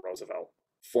Eleanor Roosevelt,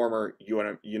 former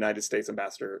United States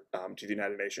ambassador to the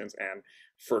United Nations and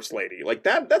First Lady. Like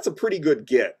that's a pretty good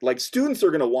get. Like, students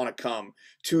are going to want to come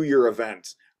to your event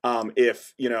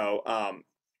if, you know,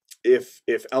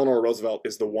 if Eleanor Roosevelt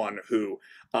is the one who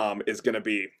is going to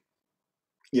be,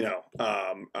 you know,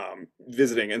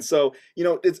 visiting. And so, you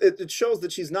know, it shows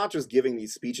that she's not just giving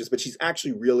these speeches, but she's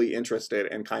actually really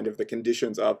interested in kind of the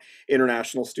conditions of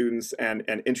international students and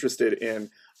interested in,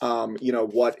 you know,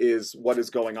 what is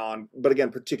going on, but again,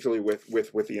 particularly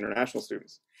with the international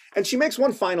students. And she makes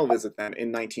one final visit then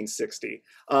in 1960.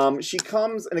 She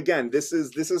comes, and again, this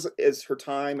is her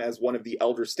time as one of the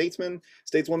elder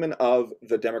stateswomen of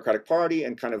the Democratic Party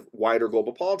and kind of wider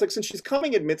global politics. And she's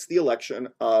coming amidst the election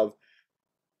of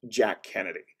Jack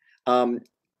Kennedy.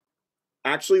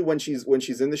 Actually, when she's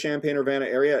in the Champaign-Urbana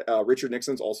area, Richard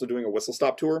Nixon's also doing a whistle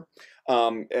stop tour,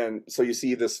 and so you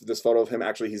see this photo of him.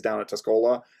 Actually, he's down at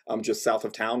Tuscola, just south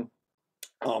of town,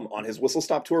 on his whistle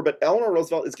stop tour. But Eleanor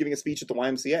Roosevelt is giving a speech at the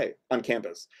YMCA on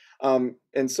campus,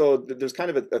 and so there's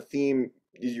kind of a theme.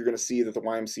 You're going to see that the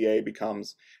YMCA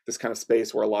becomes this kind of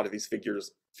space where a lot of these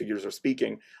figures are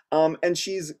speaking, and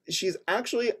she's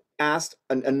actually asked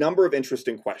a number of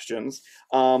interesting questions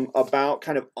about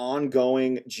kind of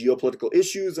ongoing geopolitical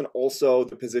issues and also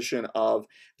the position of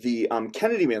the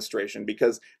Kennedy administration,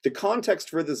 because the context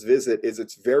for this visit is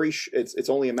it's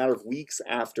only a matter of weeks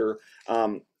after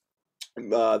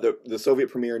the Soviet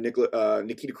premier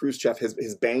Nikita Khrushchev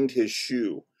has banged his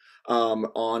shoe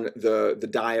on the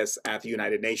dais at the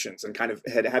United Nations and kind of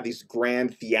had these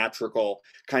grand theatrical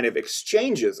kind of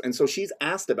exchanges. And so she's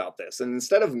asked about this, and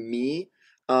instead of me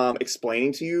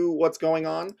explaining to you what's going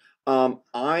on,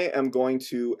 I am going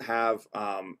to have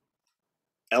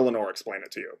Eleanor explain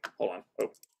it to you. Hold on.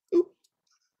 Oh, ooh.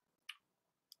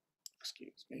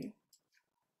 Excuse me.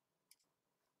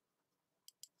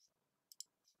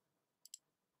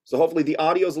 So hopefully the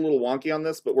audio is a little wonky on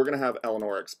this, but we're going to have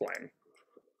Eleanor explain.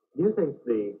 Do you think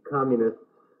the communists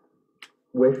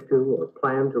wish to or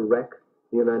plan to wreck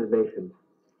the United Nations?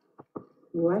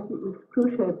 Well, I think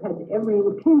Khrushchev had every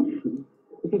intention,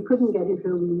 if he couldn't get his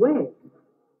own way,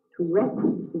 to wreck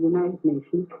the United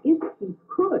Nations if he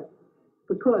could,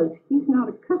 because he's not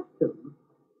accustomed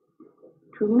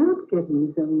to not getting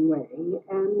his own way.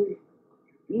 And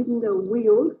even though we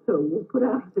also were put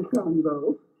out of the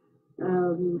Congo,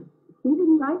 he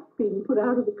didn't like being put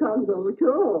out of the Congo at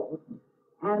all.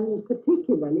 And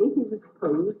particularly, he was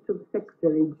opposed to the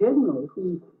Secretary General,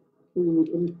 who he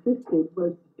insisted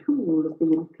was the tool of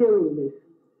the imperialist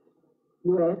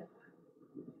U.S.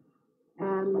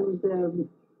 And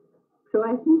so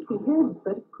I think he had,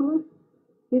 but of course,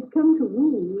 he'd come to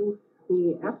rule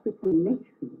the African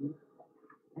nations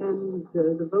And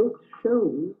the votes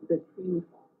showed that he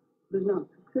was not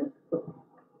successful.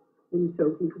 And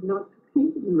so he could not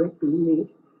succeed in wrecking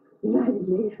the United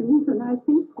Nations, and I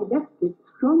think he left it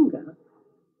stronger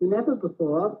than ever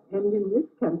before, and in this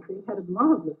country had a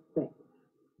marvelous effect,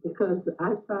 because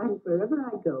I find wherever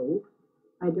I go,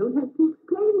 I don't have to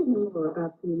explain anymore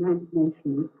about the United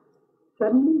Nations.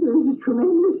 Suddenly there is a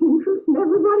tremendous interest and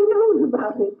everybody knows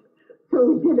about it.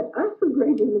 So it did us a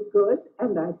great deal of good,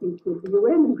 and I think did the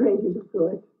UN a great deal of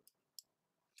good.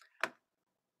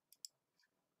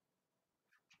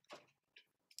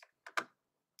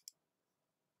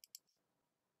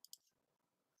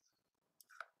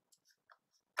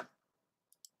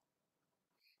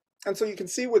 And so you can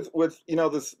see with you know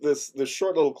this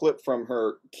short little clip from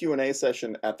her Q&A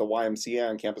session at the YMCA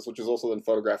on campus, which is also then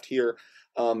photographed here,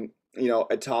 you know,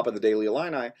 at top of the Daily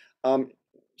Illini.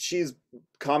 She's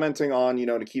commenting on, you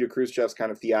know, Nikita Khrushchev's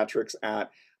kind of theatrics at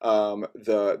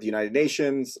the United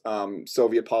Nations,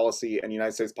 Soviet policy, and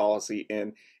United States policy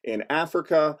in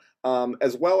Africa,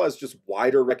 as well as just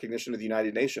wider recognition of the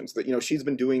United Nations. That, you know, she's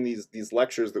been doing these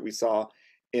lectures that we saw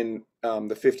in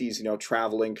the 50s, you know,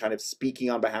 traveling, kind of speaking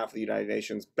on behalf of the United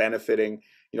Nations, benefiting,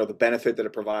 you know, the benefit that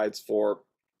it provides for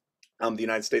the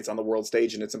United States on the world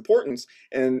stage and its importance.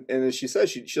 And as she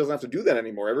says, she doesn't have to do that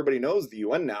anymore. Everybody knows the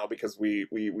UN now because we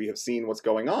have seen what's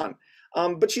going on.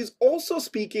 But she's also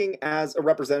speaking as a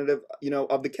representative, you know,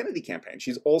 of the Kennedy campaign.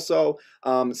 She's also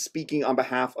speaking on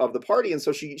behalf of the party. And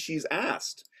so she's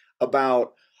asked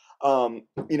about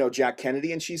you know, Jack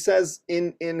Kennedy, and she says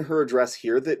in her address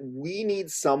here that we need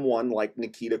someone like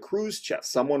Nikita Khrushchev,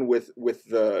 someone with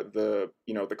the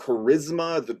you know, the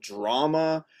charisma, the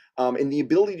drama, and the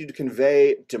ability to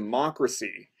convey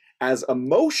democracy as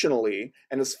emotionally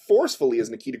and as forcefully as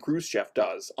Nikita Khrushchev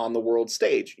does on the world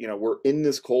stage. You know, we're in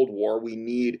this Cold War. We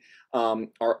need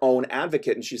our own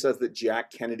advocate, and she says that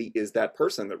Jack Kennedy is that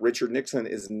person. That Richard Nixon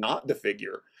is not the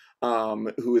figure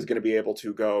who is going to be able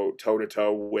to go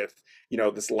toe-to-toe with, you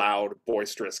know, this loud,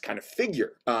 boisterous kind of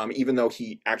figure, even though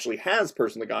he actually has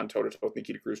personally gone toe-to-toe with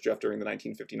Nikita Khrushchev during the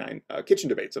 1959 kitchen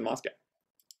debates in Moscow.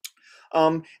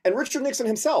 And Richard Nixon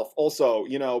himself also,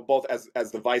 you know, both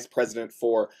as the vice president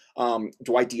for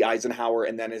Dwight D. Eisenhower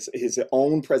and then his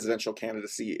own presidential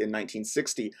candidacy in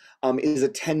 1960, is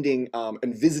attending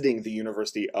and visiting the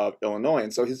University of Illinois.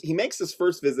 And so he makes his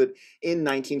first visit in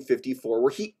 1954, where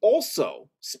he also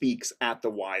speaks at the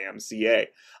YMCA.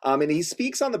 And he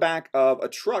speaks on the back of a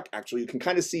truck. Actually, you can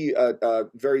kind of see a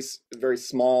very, very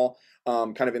small,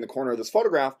 kind of in the corner of this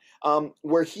photograph,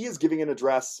 where he is giving an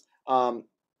address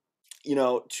you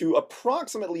know, to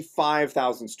approximately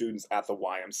 5,000 students at the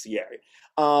YMCA.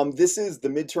 This is the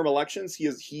midterm elections.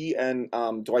 He and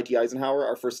Dwight D. Eisenhower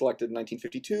are first elected in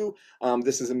 1952.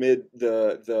 This is amid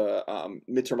the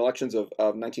midterm elections of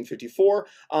 1954.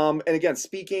 And again,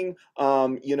 speaking,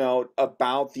 you know,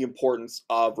 about the importance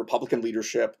of Republican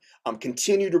leadership,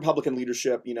 continued Republican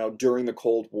leadership, you know, during the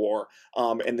Cold War,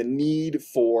 and the need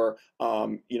for,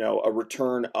 you know, a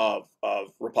return of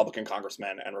Republican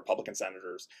congressmen and Republican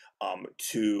senators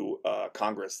to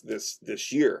Congress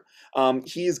this year.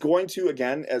 He is going to,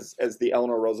 again, as the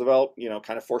Eleanor Roosevelt, you know,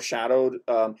 kind of foreshadowed,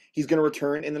 he's going to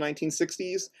return in the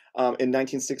 1960s, in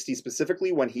 1960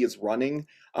 specifically, when he is running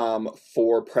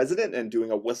for president and doing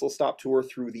a whistle-stop tour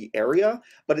through the area.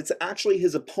 But it's actually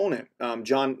his opponent,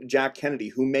 Jack Kennedy,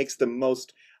 who makes the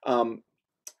most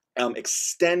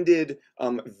extended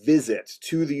visit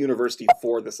to the university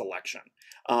for this election.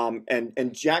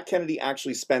 And Jack Kennedy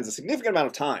actually spends a significant amount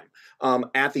of time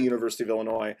at the University of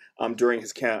Illinois during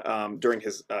his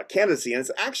candidacy, and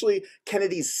it's actually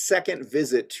Kennedy's second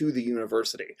visit to the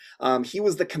university. He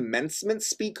was the commencement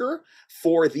speaker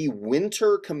for the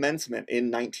winter commencement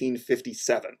in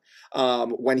 1957,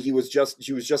 when he was just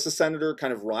a senator,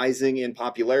 kind of rising in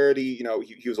popularity. You know,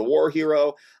 he was a war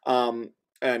hero.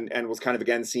 And was kind of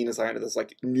again seen as kind of this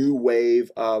like new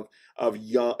wave of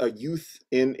youth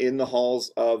in the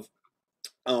halls of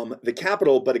the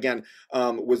Capitol, but again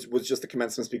was just the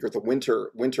commencement speaker at the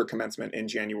winter commencement in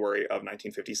January of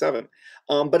 1957.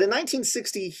 But in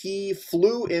 1960 he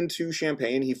flew into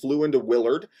Champaign, he flew into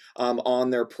Willard on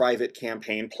their private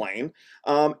campaign plane,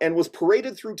 and was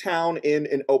paraded through town in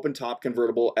an open-top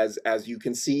convertible, as you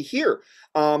can see here,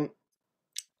 and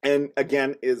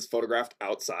again is photographed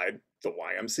outside the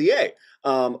YMCA,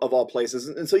 of all places.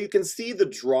 And so you can see the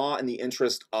draw and the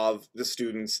interest of the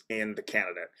students in the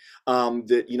candidate.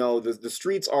 That, you know, the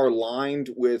streets are lined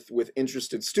with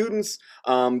interested students,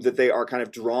 that they are kind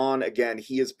of drawn. Again,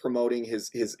 he is promoting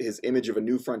his image of a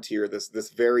new frontier,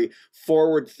 this very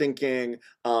forward-thinking,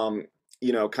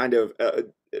 you know, kind of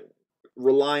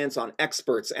reliance on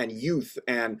experts and youth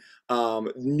and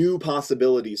new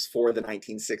possibilities for the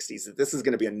 1960s, that this is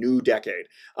going to be a new decade,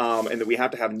 and that we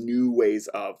have to have new ways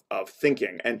of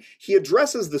thinking. And he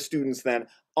addresses the students then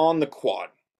on the quad.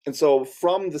 And so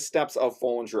from the steps of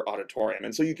Follinger Auditorium.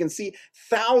 And so you can see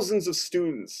thousands of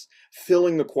students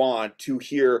filling the quad to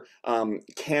hear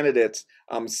candidate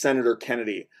Senator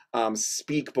Kennedy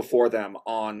speak before them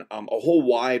on a whole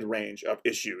wide range of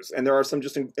issues. And there are some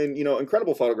just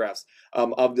incredible photographs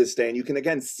of this day. And you can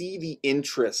again see the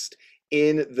interest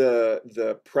in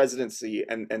the presidency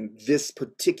and this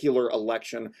particular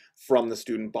election from the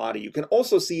student body. You can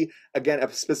also see, again,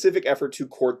 a specific effort to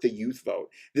court the youth vote.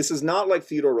 This is not like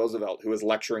Theodore Roosevelt, who is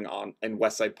lecturing in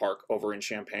Westside Park over in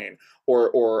Champaign,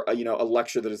 or a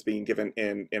lecture that is being given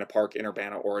in a park in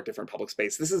Urbana or a different public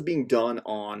space. This is being done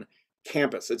on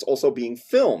campus. It's also being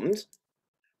filmed,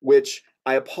 which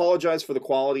I apologize for the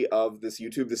quality of this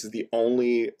YouTube. This is the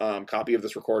only copy of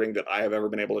this recording that I have ever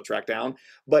been able to track down.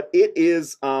 But it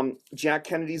is Jack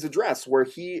Kennedy's address, where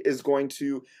he is going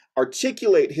to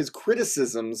articulate his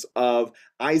criticisms of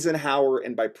Eisenhower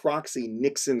and by proxy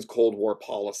Nixon's Cold War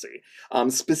policy.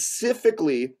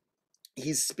 Specifically,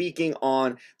 he's speaking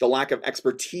on the lack of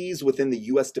expertise within the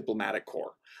U.S. diplomatic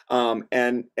corps.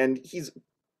 And he's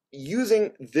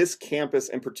using this campus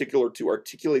in particular to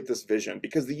articulate this vision,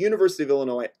 because the University of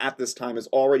Illinois at this time is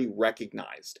already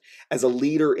recognized as a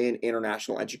leader in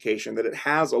international education, that it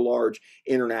has a large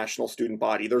international student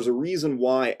body. There's a reason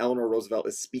why Eleanor Roosevelt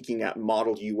is speaking at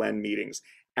model UN meetings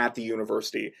at the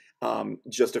university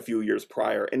just a few years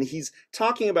prior. And he's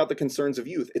talking about the concerns of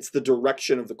youth. It's the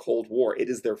direction of the Cold War. It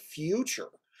is their future.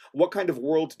 What kind of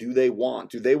world do they want?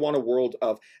 Do they want a world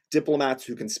of diplomats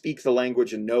who can speak the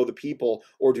language and know the people,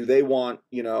 or do they want,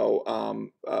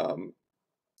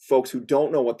 folks who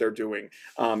don't know what they're doing,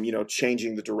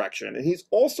 changing the direction? And he's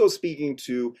also speaking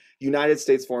to United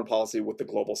States foreign policy with the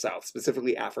global South,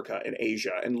 specifically Africa and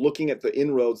Asia, and looking at the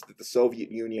inroads that the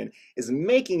Soviet Union is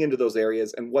making into those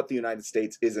areas and what the United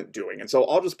States isn't doing. And so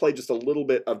I'll just play just a little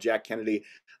bit of Jack Kennedy,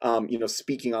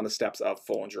 speaking on the steps of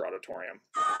Follinger Auditorium.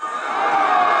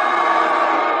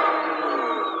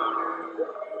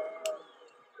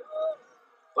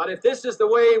 But if this is the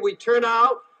way we turn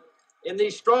out in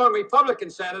these strong Republican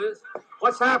senators,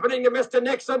 what's happening to Mr.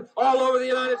 Nixon all over the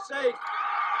United States?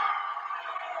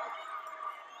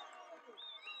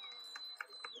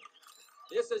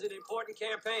 This is an important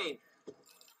campaign,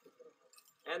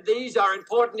 and these are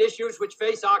important issues which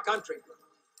face our country,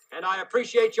 and I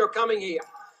appreciate your coming here.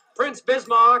 Prince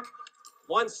Bismarck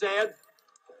once said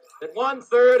that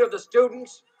 1/3 of the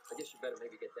students, I guess you better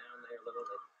maybe get down there a little bit.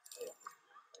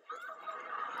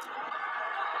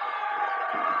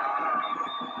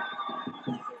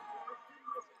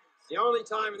 The only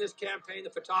time in this campaign the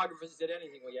photographers did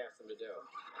anything we asked them to do.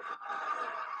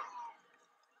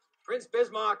 Prince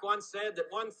Bismarck once said that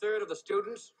 1/3 of the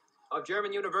students of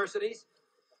German universities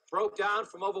broke down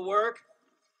from overwork,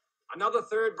 another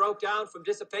third broke down from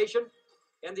dissipation,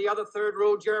 and the other third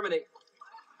ruled Germany.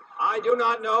 I do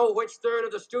not know which third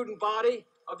of the student body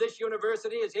of this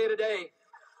university is here today,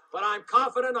 but I'm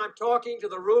confident I'm talking to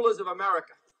the rulers of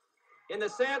America in the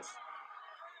sense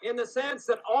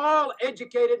that all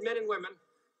educated men and women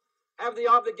have the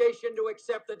obligation to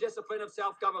accept the discipline of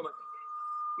self-government.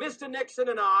 Mr. Nixon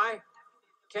and I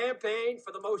campaigned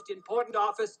for the most important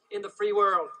office in the free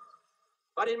world.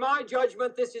 But in my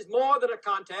judgment, this is more than a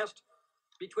contest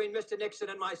between Mr. Nixon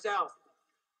and myself.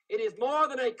 It is more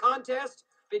than a contest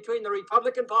between the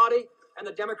Republican Party and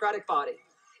the Democratic Party.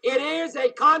 It is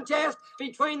a contest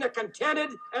between the contented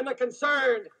and the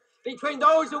concerned, between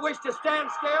those who wish to stand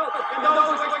still and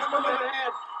those who wish to move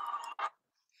ahead.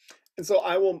 And so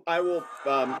I will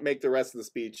make the rest of the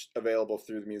speech available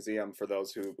through the museum for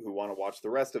those who want to watch the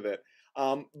rest of it.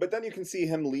 But then you can see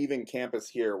him leaving campus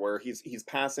here, where he's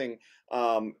passing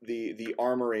the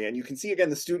armory, and you can see again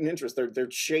the student interest. They're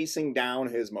chasing down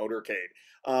his motorcade.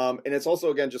 And it's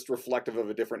also, again, just reflective of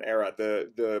a different era.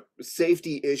 The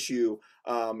safety issue,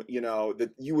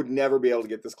 that you would never be able to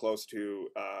get this close to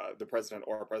the president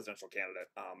or a presidential candidate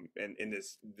in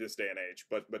this day and age.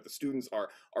 But the students are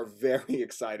very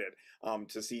excited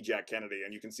to see Jack Kennedy,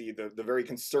 and you can see the very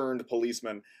concerned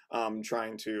policeman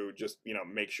trying to just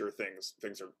make sure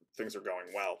things are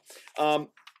going well.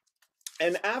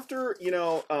 And after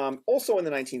also in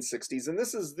the 1960s, and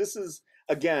this is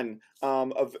again,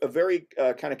 a very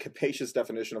kind of capacious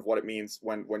definition of what it means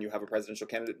when you have a presidential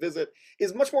candidate visit,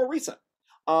 is much more recent.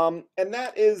 And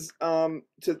that is to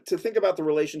think about the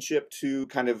relationship to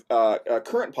kind of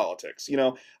current politics.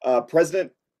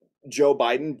 President Joe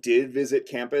Biden did visit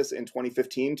campus in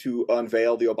 2015 to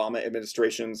unveil the Obama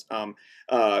administration's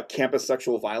campus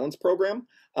sexual violence program.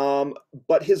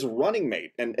 But his running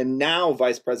mate and now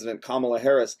Vice President Kamala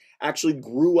Harris actually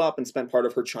grew up and spent part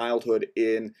of her childhood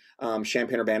in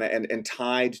Champaign-Urbana and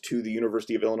tied to the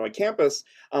University of Illinois campus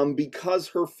because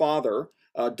her father,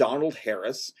 Donald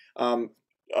Harris,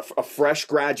 a fresh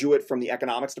graduate from the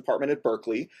economics department at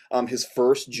Berkeley. His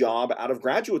first job out of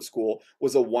graduate school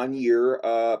was a one-year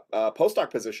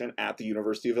postdoc position at the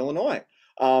University of Illinois.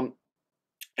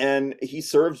 And he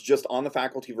served just on the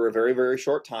faculty for a very, very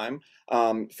short time,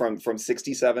 from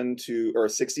 66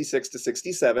 to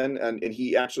 67, and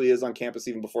he actually is on campus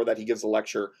even before that. He gives a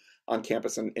lecture on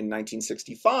campus in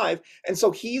 1965, and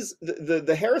so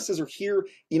the Harrises are here,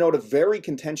 at a very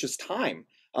contentious time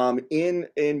in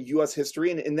U.S.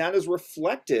 history, and that is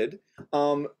reflected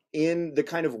in the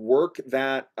kind of work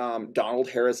that Donald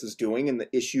Harris is doing and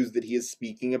the issues that he is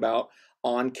speaking about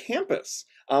on campus,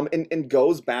 and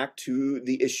goes back to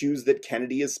the issues that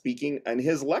Kennedy is speaking in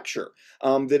his lecture,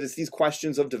 that it's these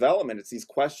questions of development, it's these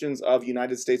questions of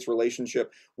United States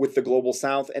relationship with the global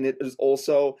South, and it is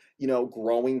also,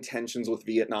 growing tensions with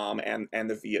Vietnam and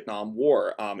the Vietnam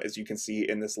War, as you can see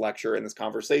in this lecture, in this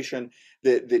conversation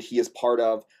that he is part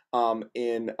of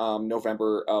in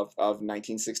November of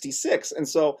 1966. And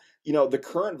so, the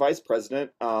current vice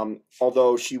president,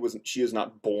 although she is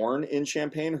not born in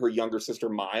Champaign, her younger sister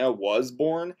Maya was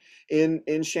born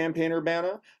in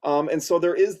Champaign-Urbana. And so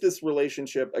there is this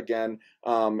relationship again.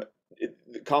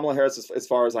 Kamala Harris, as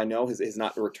far as I know, has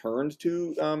not returned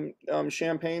to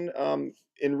Champaign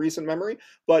in recent memory,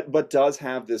 but does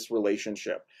have this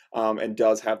relationship. And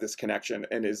does have this connection,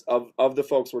 and is of the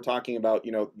folks we're talking about.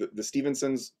 The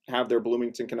Stevensons have their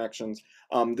Bloomington connections.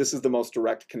 This is the most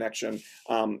direct connection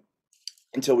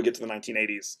until we get to the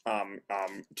 1980s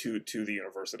to the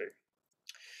university.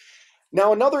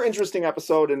 Now, another interesting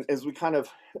episode, and as we kind of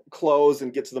close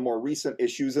and get to the more recent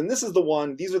issues, and these are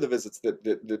the visits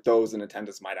that those in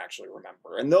attendance might actually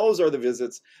remember, and those are the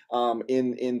visits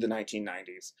in the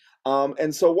 1990s.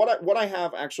 And so what I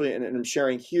have actually, and I'm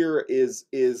sharing here, is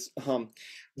the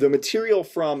material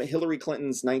from Hillary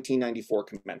Clinton's 1994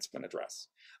 commencement address.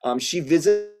 She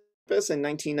visited in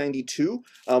 1992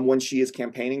 when she is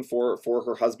campaigning for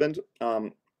her husband.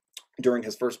 During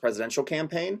his first presidential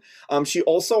campaign. She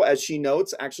also, as she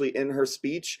notes, actually in her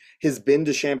speech, has been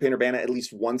to Champaign-Urbana at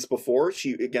least once before.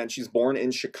 She's born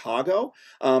in Chicago,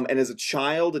 and as a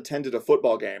child attended a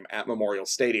football game at Memorial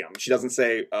Stadium. She doesn't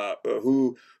say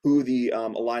who the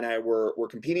Illini were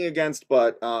competing against,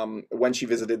 but when she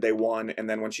visited, they won, and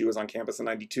then when she was on campus in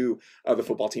 '92, the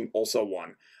football team also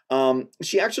won.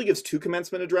 She actually gives two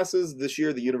commencement addresses this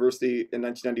year. The university in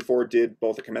 1994 did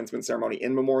both a commencement ceremony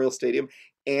in Memorial Stadium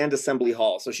and Assembly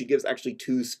Hall. So she gives actually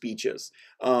two speeches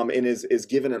and is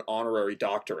given an honorary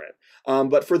doctorate.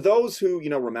 But for those who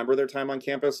remember their time on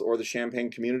campus or the Champaign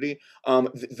community,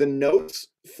 the notes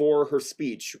for her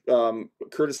speech,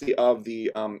 courtesy of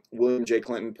the William J.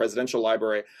 Clinton Presidential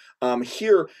Library,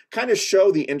 here kind of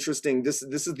show the interesting. This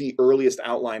is the earliest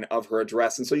outline of her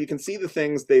address, and so you can see the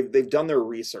things they've done their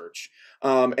research.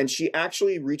 And she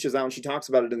actually reaches out and she talks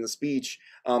about it in the speech.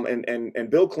 And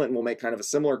Bill Clinton will make kind of a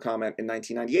similar comment in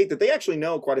 1998 that they actually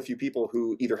know quite a few people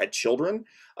who either had children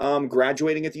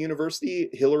graduating at the university.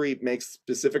 Hillary makes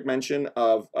specific mention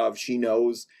of she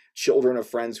knows children of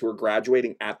friends who are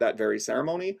graduating at that very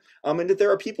ceremony, and that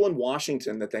there are people in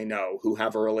Washington that they know who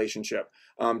have a relationship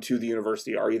to the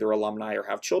university, are either alumni or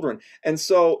have children. And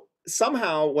so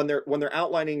somehow when they're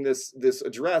outlining this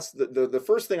address, the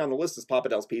first thing on the list is Papa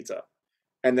Del's Pizza,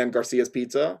 and then Garcia's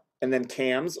Pizza, and then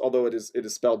Cam's, although it is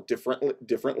spelled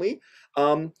differently.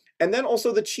 And then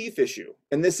also the chief issue,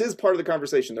 and this is part of the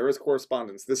conversation. There is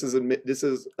correspondence. This is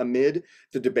amid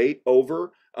the debate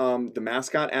over the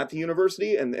mascot at the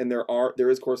university, and there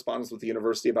is correspondence with the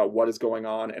university about what is going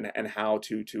on and how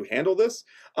to handle this.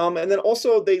 And then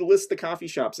also they list the coffee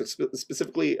shops,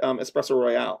 specifically Espresso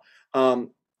Royale.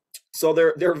 So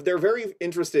they're very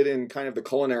interested in kind of the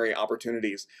culinary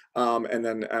opportunities, and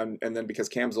then because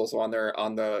Cam's also on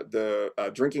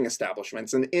the drinking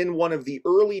establishments, and in one of the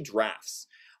early drafts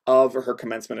of her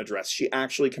commencement address, she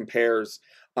actually compares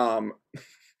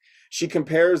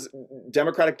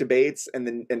Democratic debates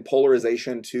and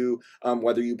polarization to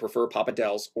whether you prefer Papa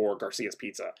Del's or Garcia's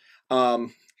Pizza.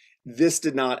 This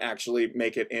did not actually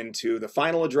make it into the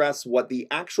final address. What the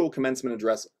actual commencement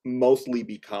address mostly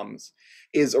becomes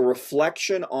is a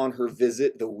reflection on her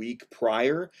visit the week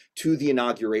prior to the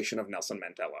inauguration of Nelson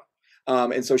Mandela.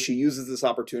 And so she uses this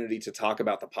opportunity to talk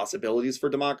about the possibilities for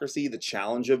democracy, the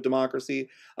challenge of democracy,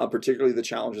 particularly the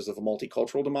challenges of a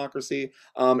multicultural democracy.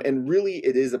 And really,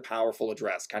 it is a powerful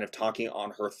address, kind of talking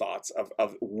on her thoughts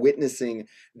of witnessing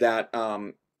that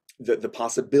the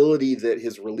possibility that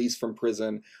his release from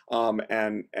prison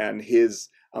and his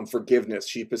forgiveness.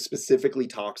 She specifically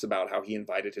talks about how he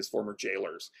invited his former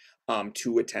jailers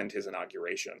to attend his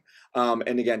inauguration.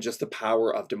 And again, just the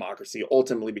power of democracy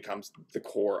ultimately becomes the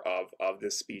core of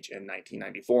this speech in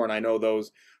 1994. And I know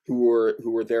those who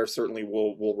were there certainly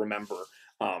will remember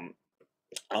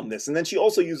this. And then she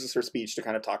also uses her speech to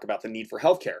kind of talk about the need for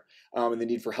healthcare and the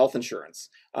need for health insurance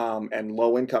and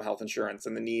low-income health insurance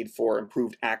and the need for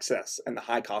improved access and the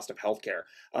high cost of healthcare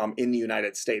in the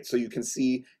United States. So you can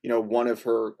see, one of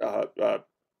her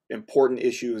important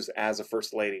issues as a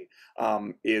first lady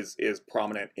is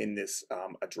prominent in this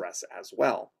address as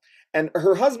well. And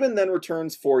her husband then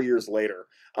returns 4 years later,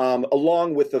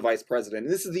 along with the vice president.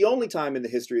 And this is the only time in the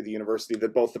history of the university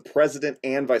that both the president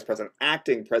and vice president,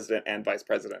 acting president and vice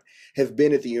president, have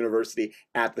been at the university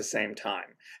at the same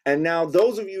time. And now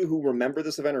those of you who remember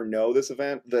this event or know this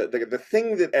event, the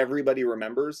thing that everybody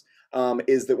remembers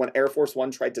is that when Air Force One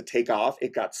tried to take off,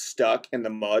 it got stuck in the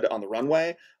mud on the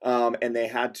runway, and they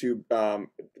had to,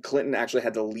 Clinton actually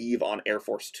had to leave on Air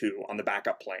Force Two, on the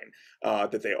backup plane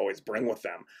that they always bring with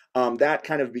them. That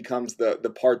kind of becomes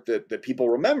the part that people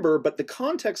remember, but the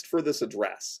context for this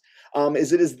address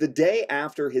is it is the day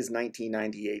after his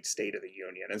 1998 State of the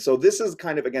Union. And so this is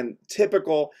kind of, again,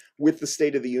 typical with the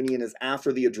State of the Union is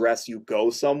after the address, you go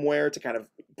somewhere to kind of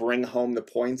bring home the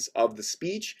points of the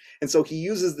speech. And so he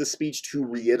uses the speech to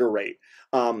reiterate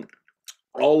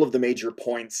all of the major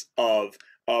points of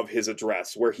his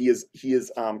address, where he is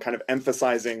kind of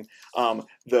emphasizing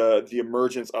the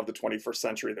emergence of the 21st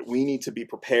century, that we need to be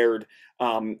prepared,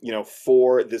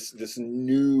 for this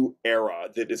new era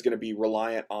that is going to be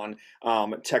reliant on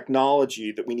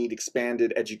technology, that we need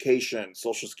expanded education,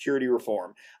 Social Security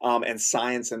reform, and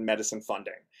science and medicine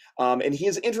funding. And he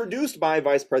is introduced by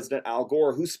Vice President Al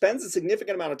Gore, who spends a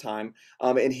significant amount of time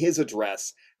in his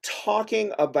address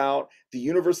talking about the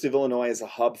University of Illinois as a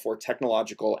hub for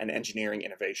technological and engineering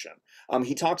innovation.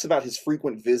 He talks about his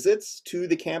frequent visits to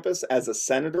the campus as a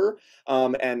senator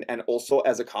and also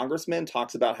as a congressman,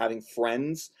 talks about having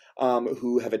friends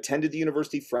who have attended the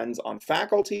university, friends on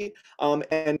faculty,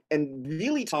 and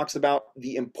really talks about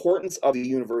the importance of the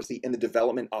university in the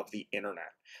development of the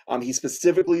internet. He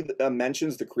specifically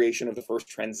mentions the creation of the first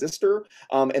transistor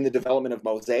and the development of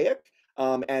Mosaic.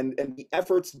 And the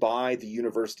efforts by the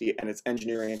university and its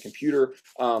engineering and computer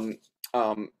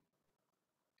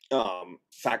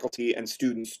faculty and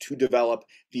students to develop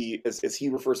as he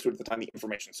refers to it at the time, the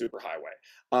information superhighway.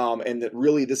 And that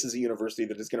really this is a university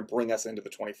that is going to bring us into the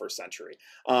 21st century.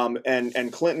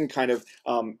 And Clinton kind of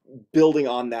building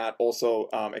on that also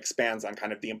expands on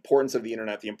kind of the importance of the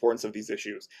internet, the importance of these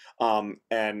issues,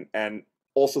 and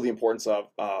also the importance of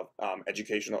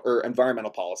educational or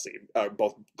environmental policy.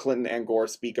 Both Clinton and Gore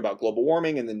speak about global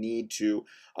warming and the need to,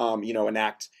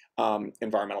 enact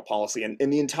environmental policy. And in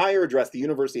the entire address, the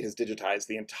university has digitized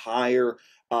the entire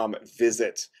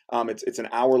visit. It's an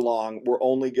hour long.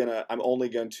 I'm only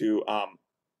going to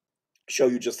show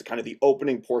you just kind of the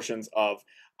opening portions of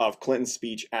Clinton's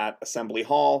speech at Assembly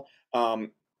Hall,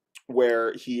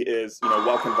 where he is,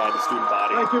 welcomed by the student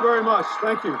body. Thank you very much.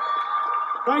 Thank you.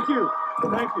 Thank you.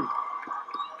 Thank you.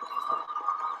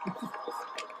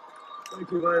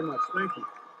 Thank you very much. Thank you.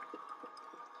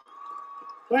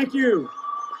 Thank you.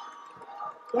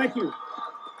 Thank you.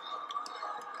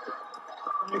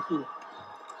 Thank you.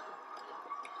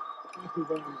 Thank you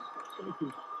very much. Thank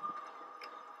you.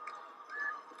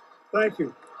 Thank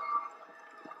you.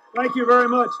 Thank you very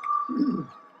much.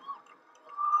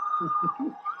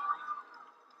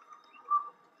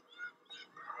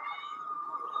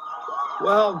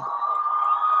 Well,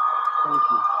 thank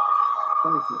you.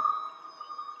 Thank you.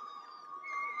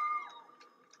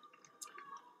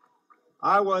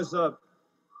 I was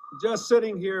just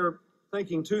sitting here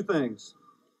thinking two things.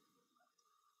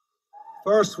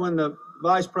 First, when the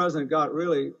vice president got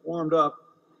really warmed up,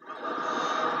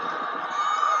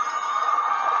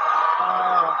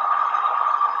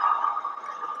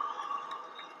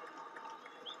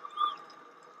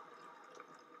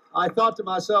 I thought to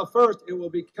myself, first, it will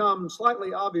become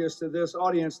slightly obvious to this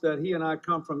audience that he and I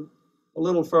come from a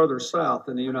little further south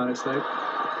in the United States.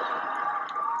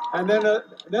 And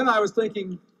then I was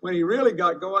thinking, when he really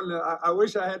got going, I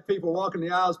wish I had people walking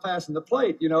the aisles passing the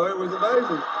plate. It was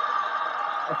amazing.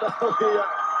 I thought we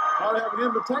ought to have an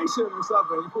invitation or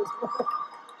something.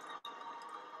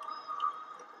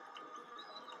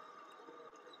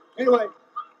 Anyway,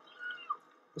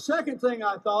 The second thing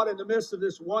I thought in the midst of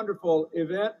this wonderful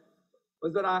event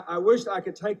was that I wished I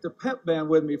could take the pep band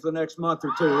with me for the next month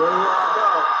or two, wherever I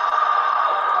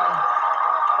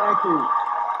go. Thank you.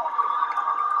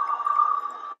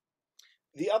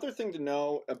 The other thing to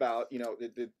know about, you know,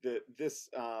 this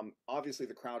obviously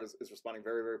the crowd is responding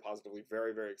very, very positively,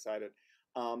 very, very excited.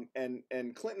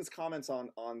 And Clinton's comments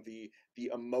on the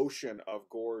emotion of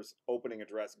Gore's opening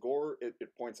address. Gore it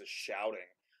points is shouting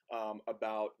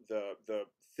about the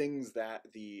things that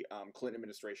the Clinton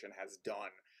administration has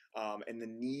done. And the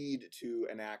need to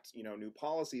enact, you know, new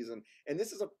policies, and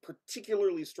this is a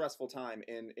particularly stressful time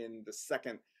in the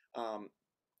second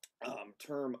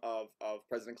term of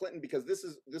President Clinton, because this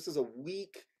is a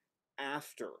week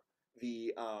after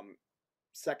the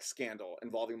sex scandal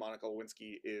involving Monica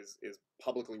Lewinsky is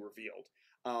publicly revealed.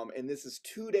 And this is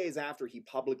 2 days after he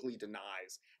publicly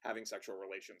denies having sexual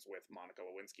relations with Monica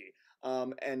Lewinsky.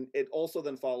 And it also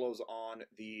then follows on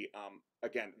the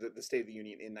again the State of the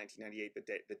Union in 1998,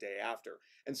 the day after.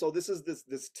 And so this is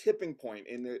this tipping point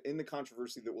in the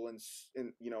controversy that will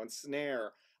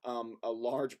ensnare a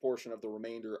large portion of the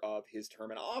remainder of his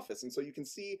term in office. And so you can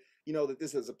see, you know, that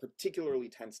this is a particularly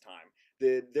tense time.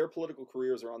 Their political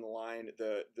careers are on the line.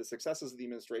 The successes of the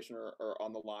administration are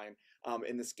on the line.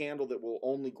 And the scandal that will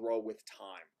only grow with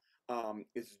time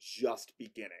is just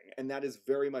beginning. And that is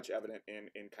very much evident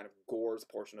in kind of Gore's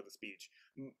portion of the speech.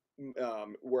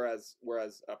 Whereas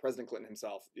President Clinton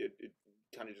himself, it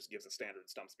kind of just gives a standard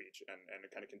stump speech and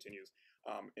it kind of continues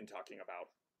in talking about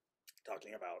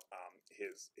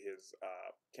his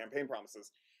campaign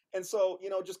promises. And so, you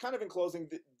know, just kind of in closing,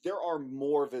 there are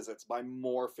more visits by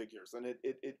more figures, and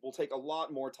it will take a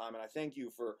lot more time. And I thank you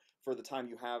for the time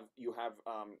you have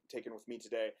taken with me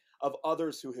today, of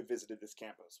others who have visited this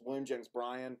campus. William Jennings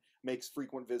Bryan makes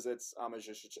frequent visits,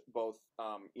 both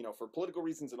you know, for political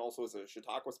reasons and also as a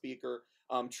Chautauqua speaker.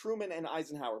 Truman and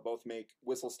Eisenhower both make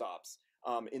whistle stops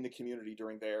in the community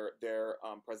during their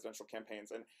presidential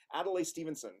campaigns. And Adlai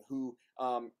Stevenson, who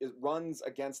runs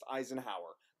against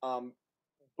Eisenhower,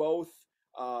 both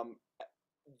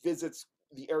visits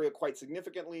the area quite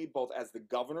significantly, both as the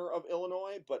governor of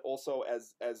Illinois, but also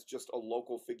as just a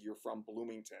local figure from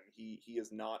Bloomington. He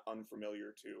is not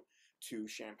unfamiliar to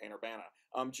Champaign-Urbana.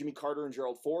 Jimmy Carter and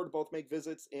Gerald Ford both make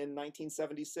visits in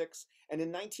 1976. And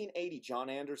in 1980, John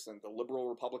Anderson, the liberal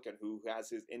Republican who has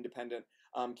his independent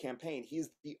campaign, he's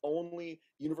the only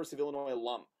University of Illinois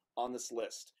alum on this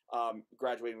list,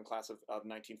 graduating in the class of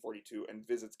 1942, and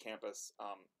visits campus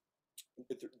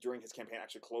during his campaign,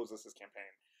 actually closes his campaign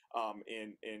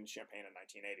in Champaign in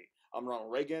 1980.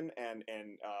 Ronald Reagan and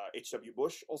H.W.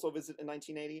 Bush also visit in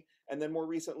 1980. And then more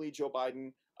recently, Joe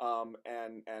Biden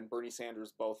and Bernie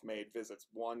Sanders both made visits,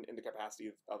 one in the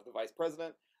capacity of the vice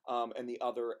president and the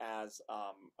other as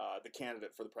the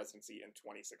candidate for the presidency in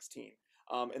 2016.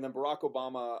 And then Barack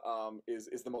Obama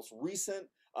is the most recent,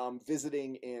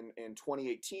 visiting in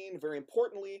 2018. Very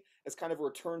importantly, as kind of a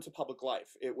return to public life.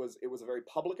 It was a very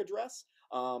public address,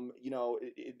 you know,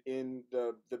 in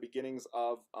the beginnings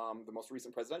of the most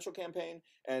recent presidential campaign,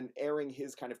 and airing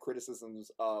his kind of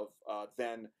criticisms of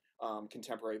then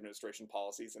contemporary administration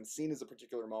policies, and seen as a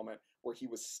particular moment where he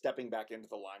was stepping back into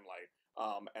the limelight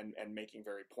and making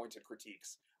very pointed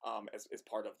critiques as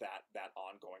part of that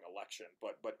ongoing election.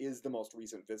 But is the most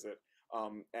recent visit.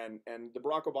 And the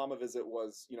Barack Obama visit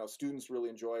was, you know, students really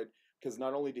enjoyed, because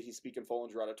not only did he speak in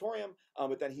Follinger Auditorium,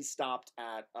 but then he stopped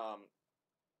at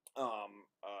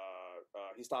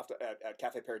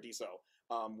Cafe Paradiso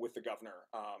with the governor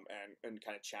and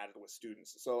kind of chatted with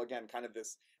students. So again, kind of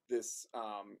this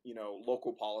you know,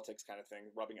 local politics kind of thing,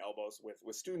 rubbing elbows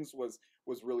with students was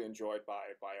really enjoyed by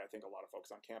I think a lot of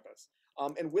folks on campus.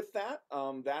 And with that,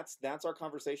 that's our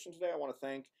conversation today. I want to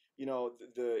thank, you know,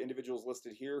 the individuals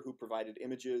listed here who provided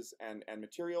images and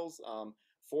materials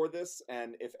for this.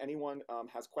 And if anyone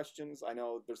has questions, I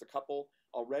know there's a couple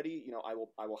already. You know, I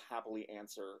will happily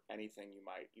answer anything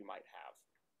you might have.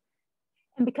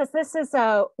 And because this is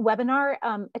a webinar,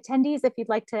 attendees, if you'd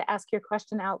like to ask your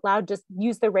question out loud, just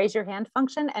use the raise your hand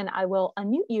function and I will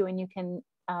unmute you and you can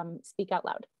speak out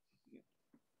loud.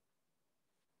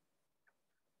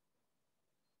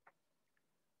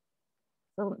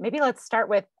 So maybe let's start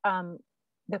with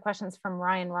the questions from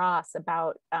Ryan Ross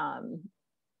about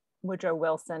Woodrow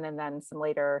Wilson, and then some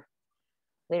later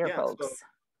folks.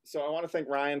 So I want to thank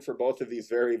Ryan for both of these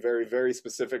very, very, very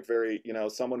specific, very, you know,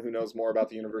 someone who knows more about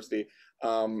the university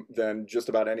than just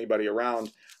about anybody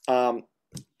around.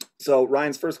 So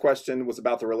Ryan's first question was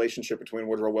about the relationship between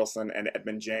Woodrow Wilson and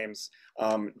Edmund James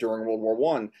during World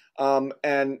War I,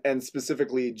 and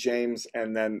specifically James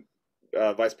and then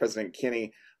Vice President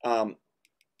Kinney.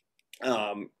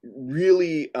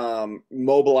 really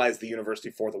mobilized the university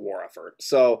for the war effort.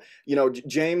 So, you know,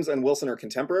 James and Wilson are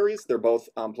contemporaries. They're both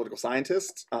political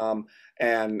scientists,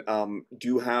 and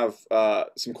do have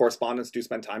some correspondence, do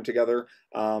spend time together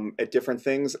at different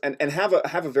things, and have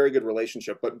a very good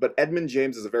relationship. But Edmund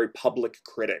James is a very public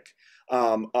critic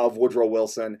of Woodrow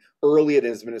Wilson early in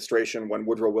his administration, when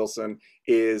Woodrow Wilson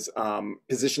is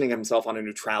positioning himself on a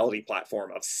neutrality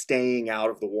platform of staying out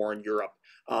of the war in Europe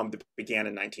that began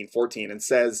in 1914, and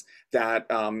says that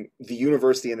the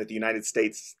university and that the United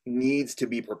States needs to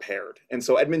be prepared. And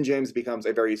so Edmund James becomes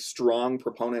a very strong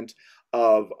proponent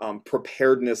of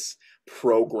preparedness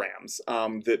programs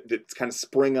that kind of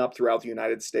spring up throughout the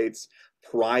United States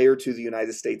prior to the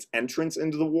United States entrance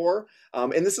into the war.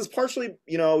 And this is partially,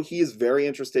 you know, he is very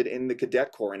interested in the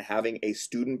Cadet Corps and having a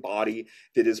student body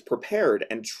that is prepared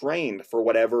and trained for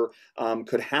whatever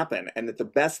could happen, and that the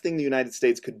best thing the United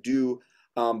States could do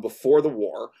before the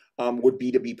war would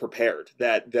be to be prepared,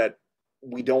 that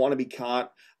we don't want to be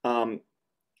caught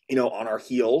you know, on our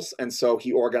heels. And so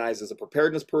he organizes a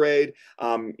preparedness parade.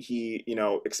 He, you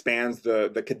know, expands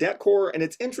the Cadet Corps. And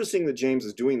it's interesting that James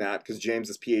is doing that, because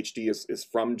James's PhD is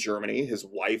from Germany. His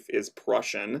wife is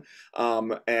Prussian,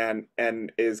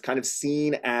 and is kind of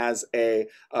seen as a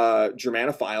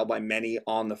Germanophile by many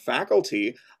on the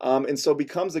faculty. And so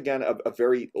becomes, again, a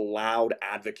very loud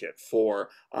advocate for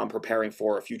preparing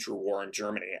for a future war in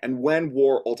Germany. And when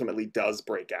war ultimately does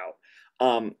break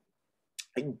out,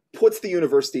 puts the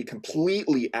university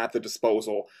completely at the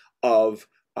disposal of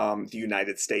the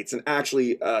United States, and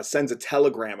actually sends a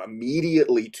telegram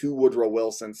immediately to Woodrow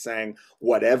Wilson saying,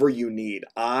 whatever you need,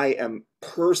 I am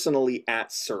personally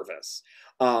at service.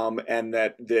 And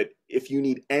that if you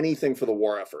need anything for the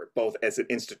war effort, both as an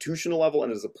institutional level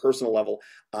and as a personal level,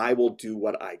 I will do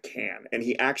what I can. And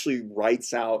he actually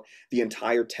writes out the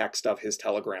entire text of his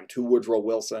telegram to Woodrow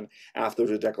Wilson after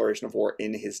the declaration of war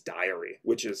in his diary,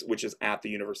 which is at the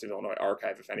University of Illinois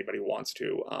Archive, if anybody wants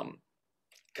to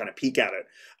kind of peek at it.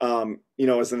 You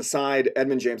know, as an aside,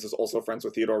 Edmund James is also friends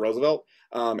with Theodore Roosevelt,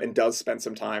 and does spend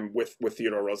some time with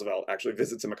Theodore Roosevelt, actually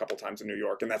visits him a couple times in New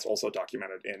York, and that's also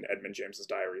documented in Edmund James's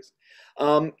diaries.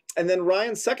 And then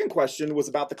Ryan's second question was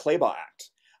about the Kleber Act,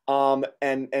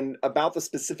 and about the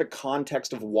specific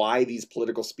context of why these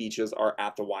political speeches are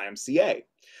at the YMCA.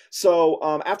 So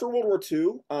after World War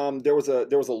II, there was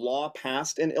a law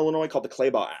passed in Illinois called the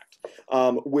Kleber Act,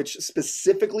 which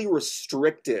specifically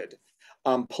restricted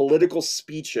political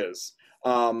speeches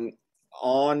on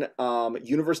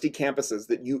university campuses,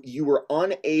 that you were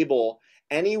unable,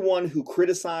 anyone who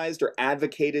criticized or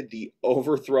advocated the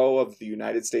overthrow of the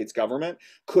United States government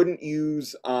couldn't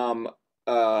use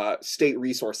state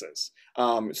resources.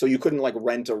 So you couldn't like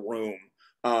rent a room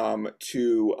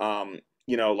to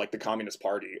you know, like the Communist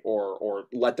Party, or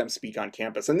let them speak on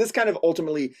campus. And this kind of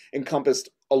ultimately encompassed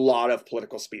a lot of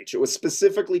political speech. It was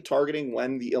specifically targeting,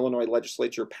 when the Illinois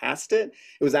legislature passed it,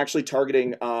 it was actually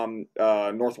targeting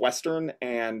Northwestern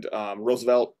and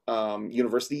Roosevelt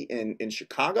University in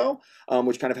Chicago,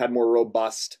 which kind of had more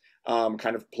robust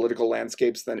kind of political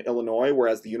landscapes than Illinois,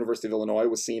 whereas the University of Illinois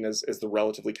was seen as the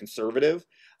relatively conservative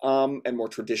and more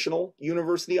traditional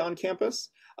university on campus.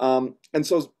 And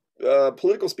so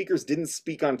political speakers didn't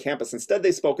speak on campus. Instead,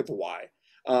 they spoke at the Y.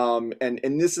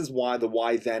 And this is why the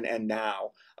Y then and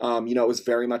now, you know, is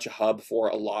very much a hub for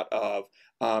a lot of,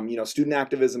 you know, student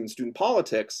activism and student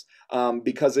politics,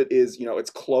 because it is, you know,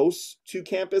 it's close to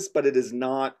campus, but it is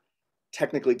not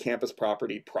technically campus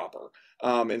property proper.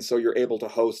 And so you're able to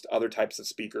host other types of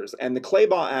speakers. And the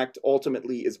Kleber Act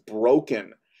ultimately is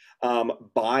broken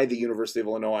by the University of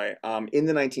Illinois. In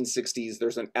the 1960s,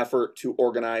 there's an effort to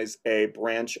organize a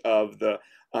branch of the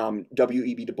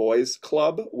W.E.B. Du Bois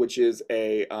Club, which is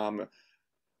a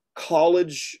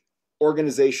college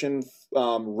organization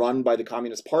run by the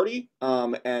Communist Party,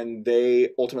 and they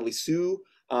ultimately sue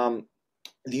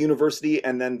the university,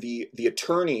 and then the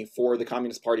attorney for the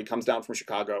Communist Party comes down from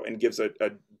Chicago and gives a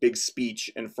big speech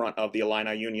in front of the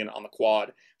Illini Union on the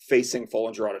Quad, facing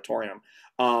Follinger Auditorium.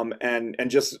 And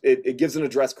just it gives an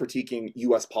address critiquing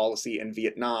U.S. policy in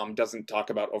Vietnam, doesn't talk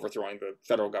about overthrowing the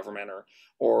federal government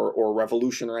or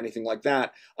revolution or anything like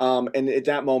that. And at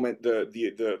that moment,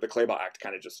 the Kleber Act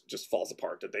kind of just falls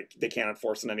apart. That they can't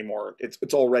enforce it anymore.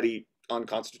 It's already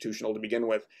unconstitutional to begin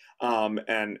with,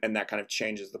 and that kind of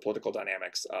changes the political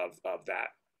dynamics of that.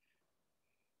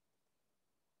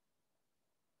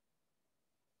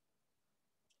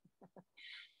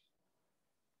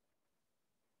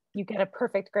 You get a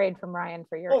perfect grade from Ryan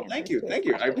for your answers. Thank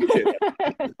you. I appreciate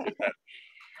that.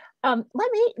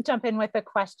 Let me jump in with a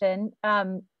question.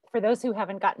 for those who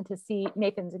haven't gotten to see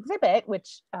Nathan's exhibit,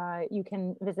 which you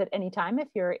can visit anytime if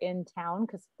you're in town,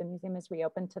 because the museum is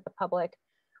reopened to the public,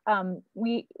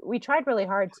 we tried really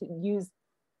hard to use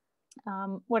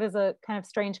what is a kind of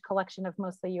strange collection of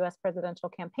mostly US presidential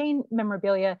campaign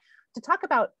memorabilia to talk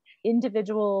about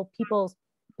individual people's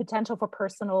potential for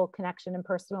personal connection and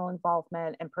personal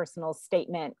involvement and personal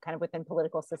statement kind of within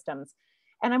political systems.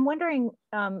 And I'm wondering,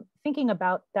 thinking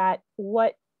about that,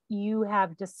 what you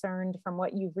have discerned from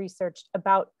what you've researched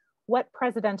about what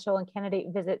presidential and candidate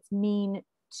visits mean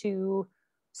to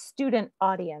student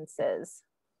audiences,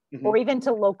 or even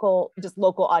to local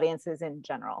audiences in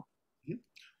general.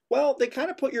 Well, they kind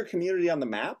of put your community on the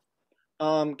map,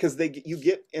 because you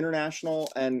get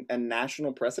international and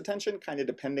national press attention kind of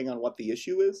depending on what the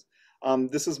issue is.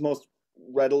 This is most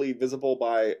readily visible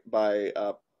by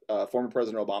former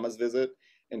President Obama's visit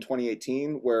in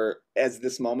 2018, where as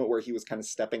this moment where he was kind of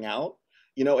stepping out,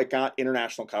 it got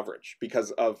international coverage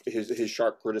because of his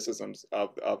sharp criticisms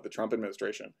of the Trump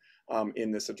administration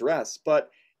in this address. But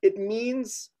it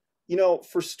means,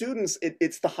 for students,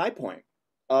 it's the high point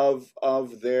of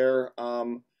their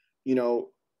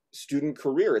student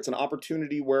career. It's an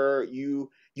opportunity where you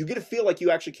get to feel like you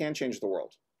actually can change the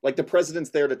world. Like the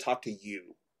president's there to talk to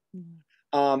you.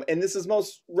 And this is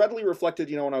most readily reflected,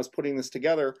 when I was putting this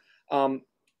together. And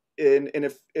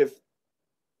if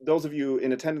those of you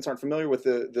in attendance aren't familiar with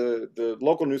the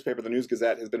local newspaper, the News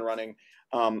Gazette has been running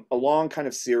a long kind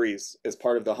of series as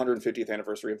part of the 150th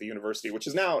anniversary of the university, which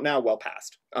is now well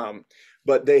past.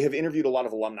 But they have interviewed a lot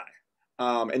of alumni.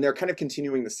 And they're kind of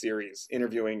continuing the series,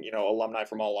 interviewing, alumni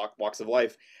from all walks of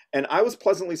life. And I was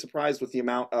pleasantly surprised with the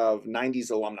amount of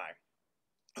 90s alumni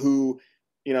who,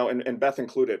 and Beth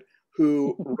included,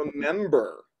 who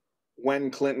remember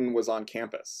when Clinton was on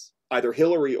campus, either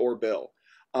Hillary or Bill.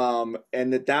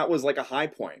 And that was like a high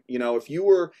point. If you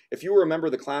were a member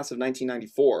of the class of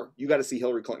 1994, you got to see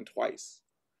Hillary Clinton twice.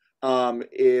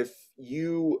 If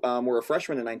you were a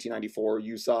freshman in 1994,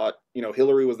 you saw,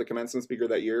 Hillary was the commencement speaker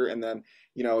that year, and then,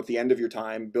 at the end of your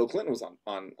time, Bill Clinton was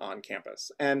on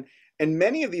campus. And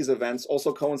many of these events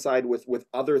also coincide with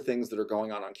other things that are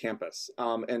going on campus.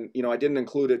 And I didn't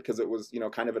include it because it was,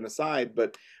 kind of an aside,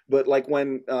 but like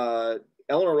when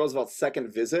Eleanor Roosevelt's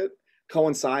second visit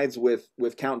coincides with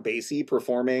Count Basie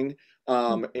performing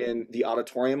in the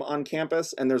auditorium on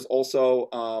campus, and there's also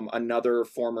another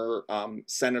former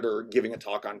senator giving a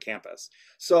talk on campus.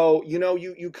 So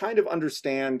you kind of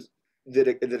understand that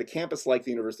a campus like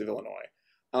the University of Illinois,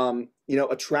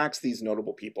 attracts these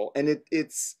notable people, and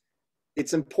it's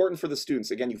important for the students.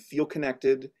 Again, you feel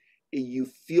connected, you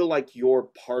feel like you're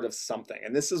part of something,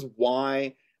 and this is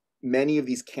why many of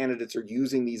these candidates are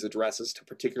using these addresses to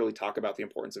particularly talk about the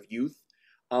importance of youth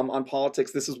on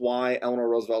politics. This is why Eleanor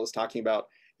Roosevelt is talking about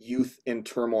youth in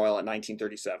turmoil in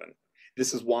 1937.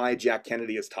 This is why Jack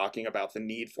Kennedy is talking about the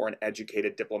need for an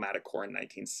educated diplomatic corps in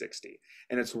 1960.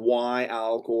 And it's why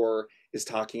Al Gore is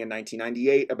talking in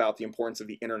 1998 about the importance of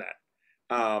the internet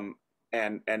and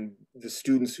the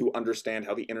students who understand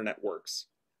how the internet works,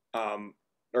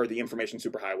 or the information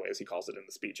superhighway, as he calls it in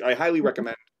the speech. I highly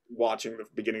recommend watching the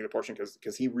beginning of the portion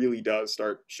because he really does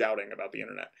start shouting about the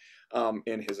internet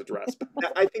in his address.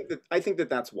 But I think that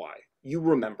that's why you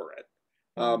remember it.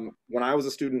 When I was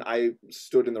a student, I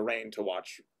stood in the rain to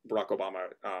watch Barack Obama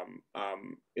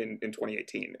in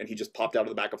 2018, and he just popped out of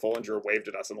the back of Follinger, waved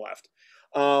at us, and left.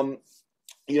 And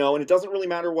it doesn't really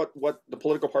matter what the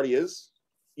political party is.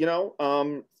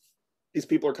 These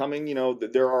people are coming.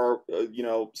 There are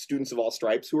students of all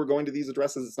stripes who are going to these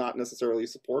addresses. It's not necessarily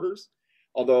supporters.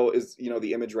 Although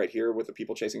the image right here with the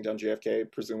people chasing down JFK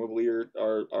presumably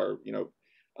are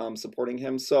supporting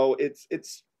him. So it's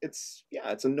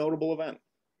a notable event.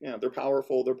 Yeah, they're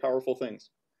powerful. They're powerful things.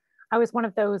 I was one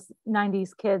of those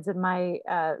 90s kids, and my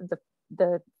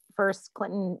the first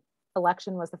Clinton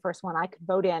election was the first one I could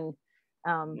vote in.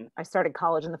 I started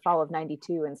college in the fall of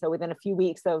 '92, and so within a few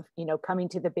weeks of coming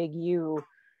to the big U,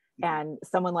 and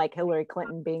someone like Hillary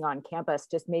Clinton being on campus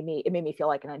just made me feel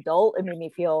like an adult. It made me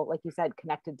feel, like you said,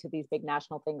 connected to these big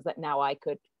national things that now I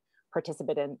could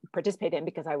participate in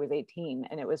because I was 18.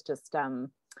 And it was just, it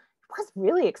was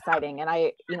really exciting. And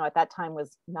I, at that time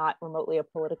was not remotely a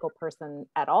political person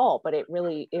at all, but it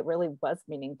really was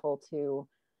meaningful to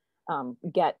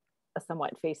get a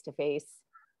somewhat face-to-face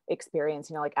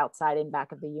experience, like outside and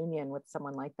back of the Union with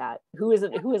someone like that, who is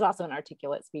also an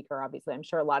articulate speaker. Obviously, I'm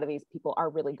sure a lot of these people are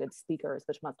really good speakers,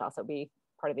 which must also be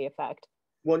part of the effect.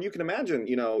 Well, and you can imagine,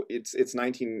 it's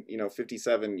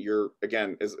 1957. You're,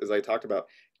 again, as I talked about,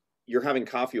 you're having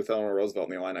coffee with Eleanor Roosevelt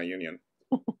in the Illini Union.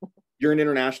 You're an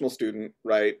international student,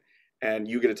 right? And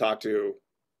you get to talk to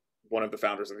one of the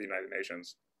founders of the United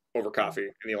Nations. over coffee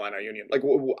in the Illini Union. Like,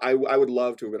 I would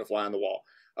love to have been a fly on the wall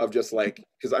of just like,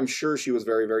 because I'm sure she was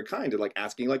very, very kind and like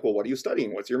asking like, well, what are you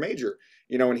studying? What's your major?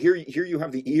 You know, and here you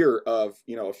have the ear of,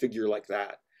 you know, a figure like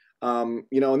that. You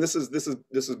know, and this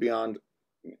is beyond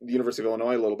the University of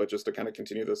Illinois a little bit, just to kind of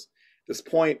continue this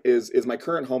point is my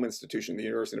current home institution, the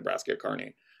University of Nebraska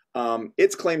Kearney.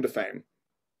 Its claim to fame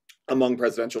among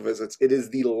presidential visits, it is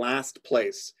the last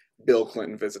place Bill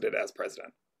Clinton visited as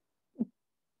president.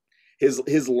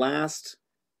 His last,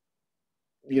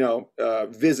 you know,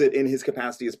 visit in his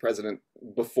capacity as president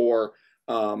before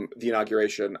the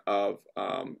inauguration of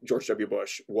George W.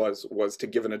 Bush was to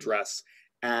give an address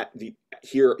at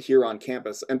here on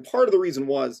campus, and part of the reason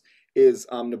is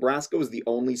Nebraska was the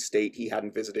only state he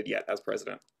hadn't visited yet as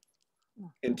president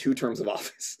in 2 terms of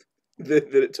office.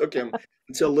 that it took him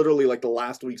until literally like the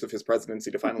last weeks of his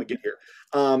presidency to finally get here.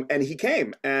 And he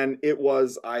came, and it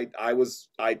was I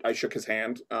shook his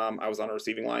hand. I was on a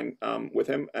receiving line with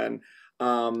him, and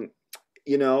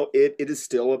you know, it is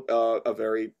still a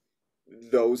very,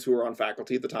 those who were on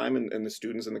faculty at the time and the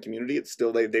students in the community, it's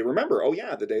still they remember, oh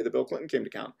yeah, the day that Bill Clinton came to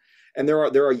town. And there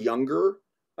are younger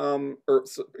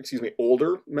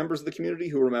older members of the community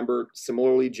who remember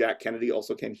similarly. Jack Kennedy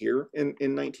also came here in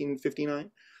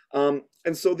 1959.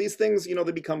 And so these things, you know,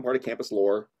 they become part of campus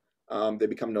lore. They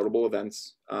become notable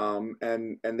events,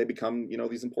 and they become, you know,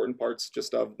 these important parts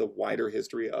just of the wider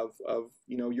history of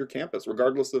you know, your campus,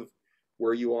 regardless of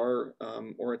where you are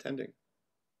or attending.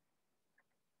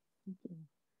 If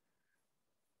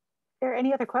there are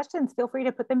any other questions, feel free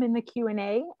to put them in the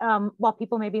Q&A. While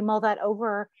people maybe mull that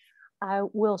over, I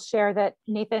will share that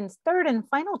Nathan's 3rd and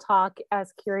final talk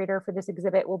as curator for this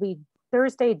exhibit will be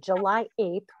Thursday, July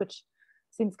 8th, which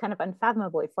seems kind of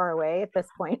unfathomably far away at this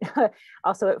point,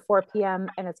 also at 4 p.m.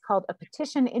 And it's called A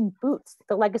Petition in Boots,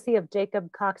 the Legacy of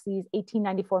Jacob Coxey's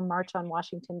 1894 March on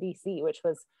Washington, D.C., which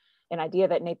was an idea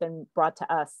that Nathan brought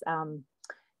to us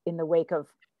in the wake of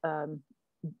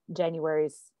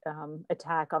January's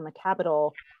attack on the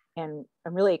Capitol. And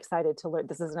I'm really excited to learn.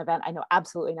 This is an event I know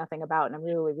absolutely nothing about, and I'm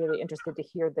really, really interested to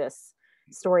hear this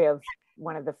story of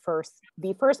one of the first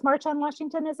March on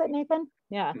Washington, is it, Nathan?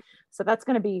 Yeah. So that's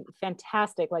going to be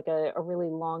fantastic, like a really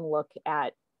long look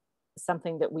at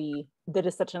something that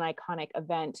is such an iconic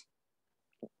event,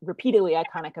 repeatedly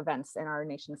iconic events in our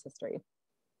nation's history.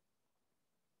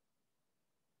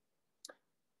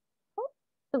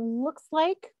 It looks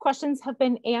like questions have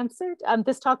been answered.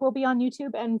 This talk will be on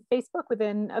YouTube and Facebook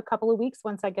within a couple of weeks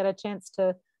once I get a chance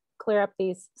to clear up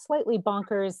these slightly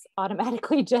bonkers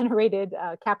automatically generated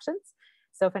captions.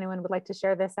 So if anyone would like to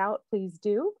share this out, please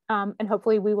do. And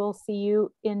hopefully we will see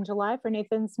you in July for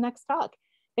Nathan's next talk.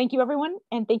 Thank you, everyone.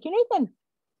 And thank you, Nathan.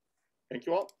 Thank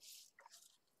you all.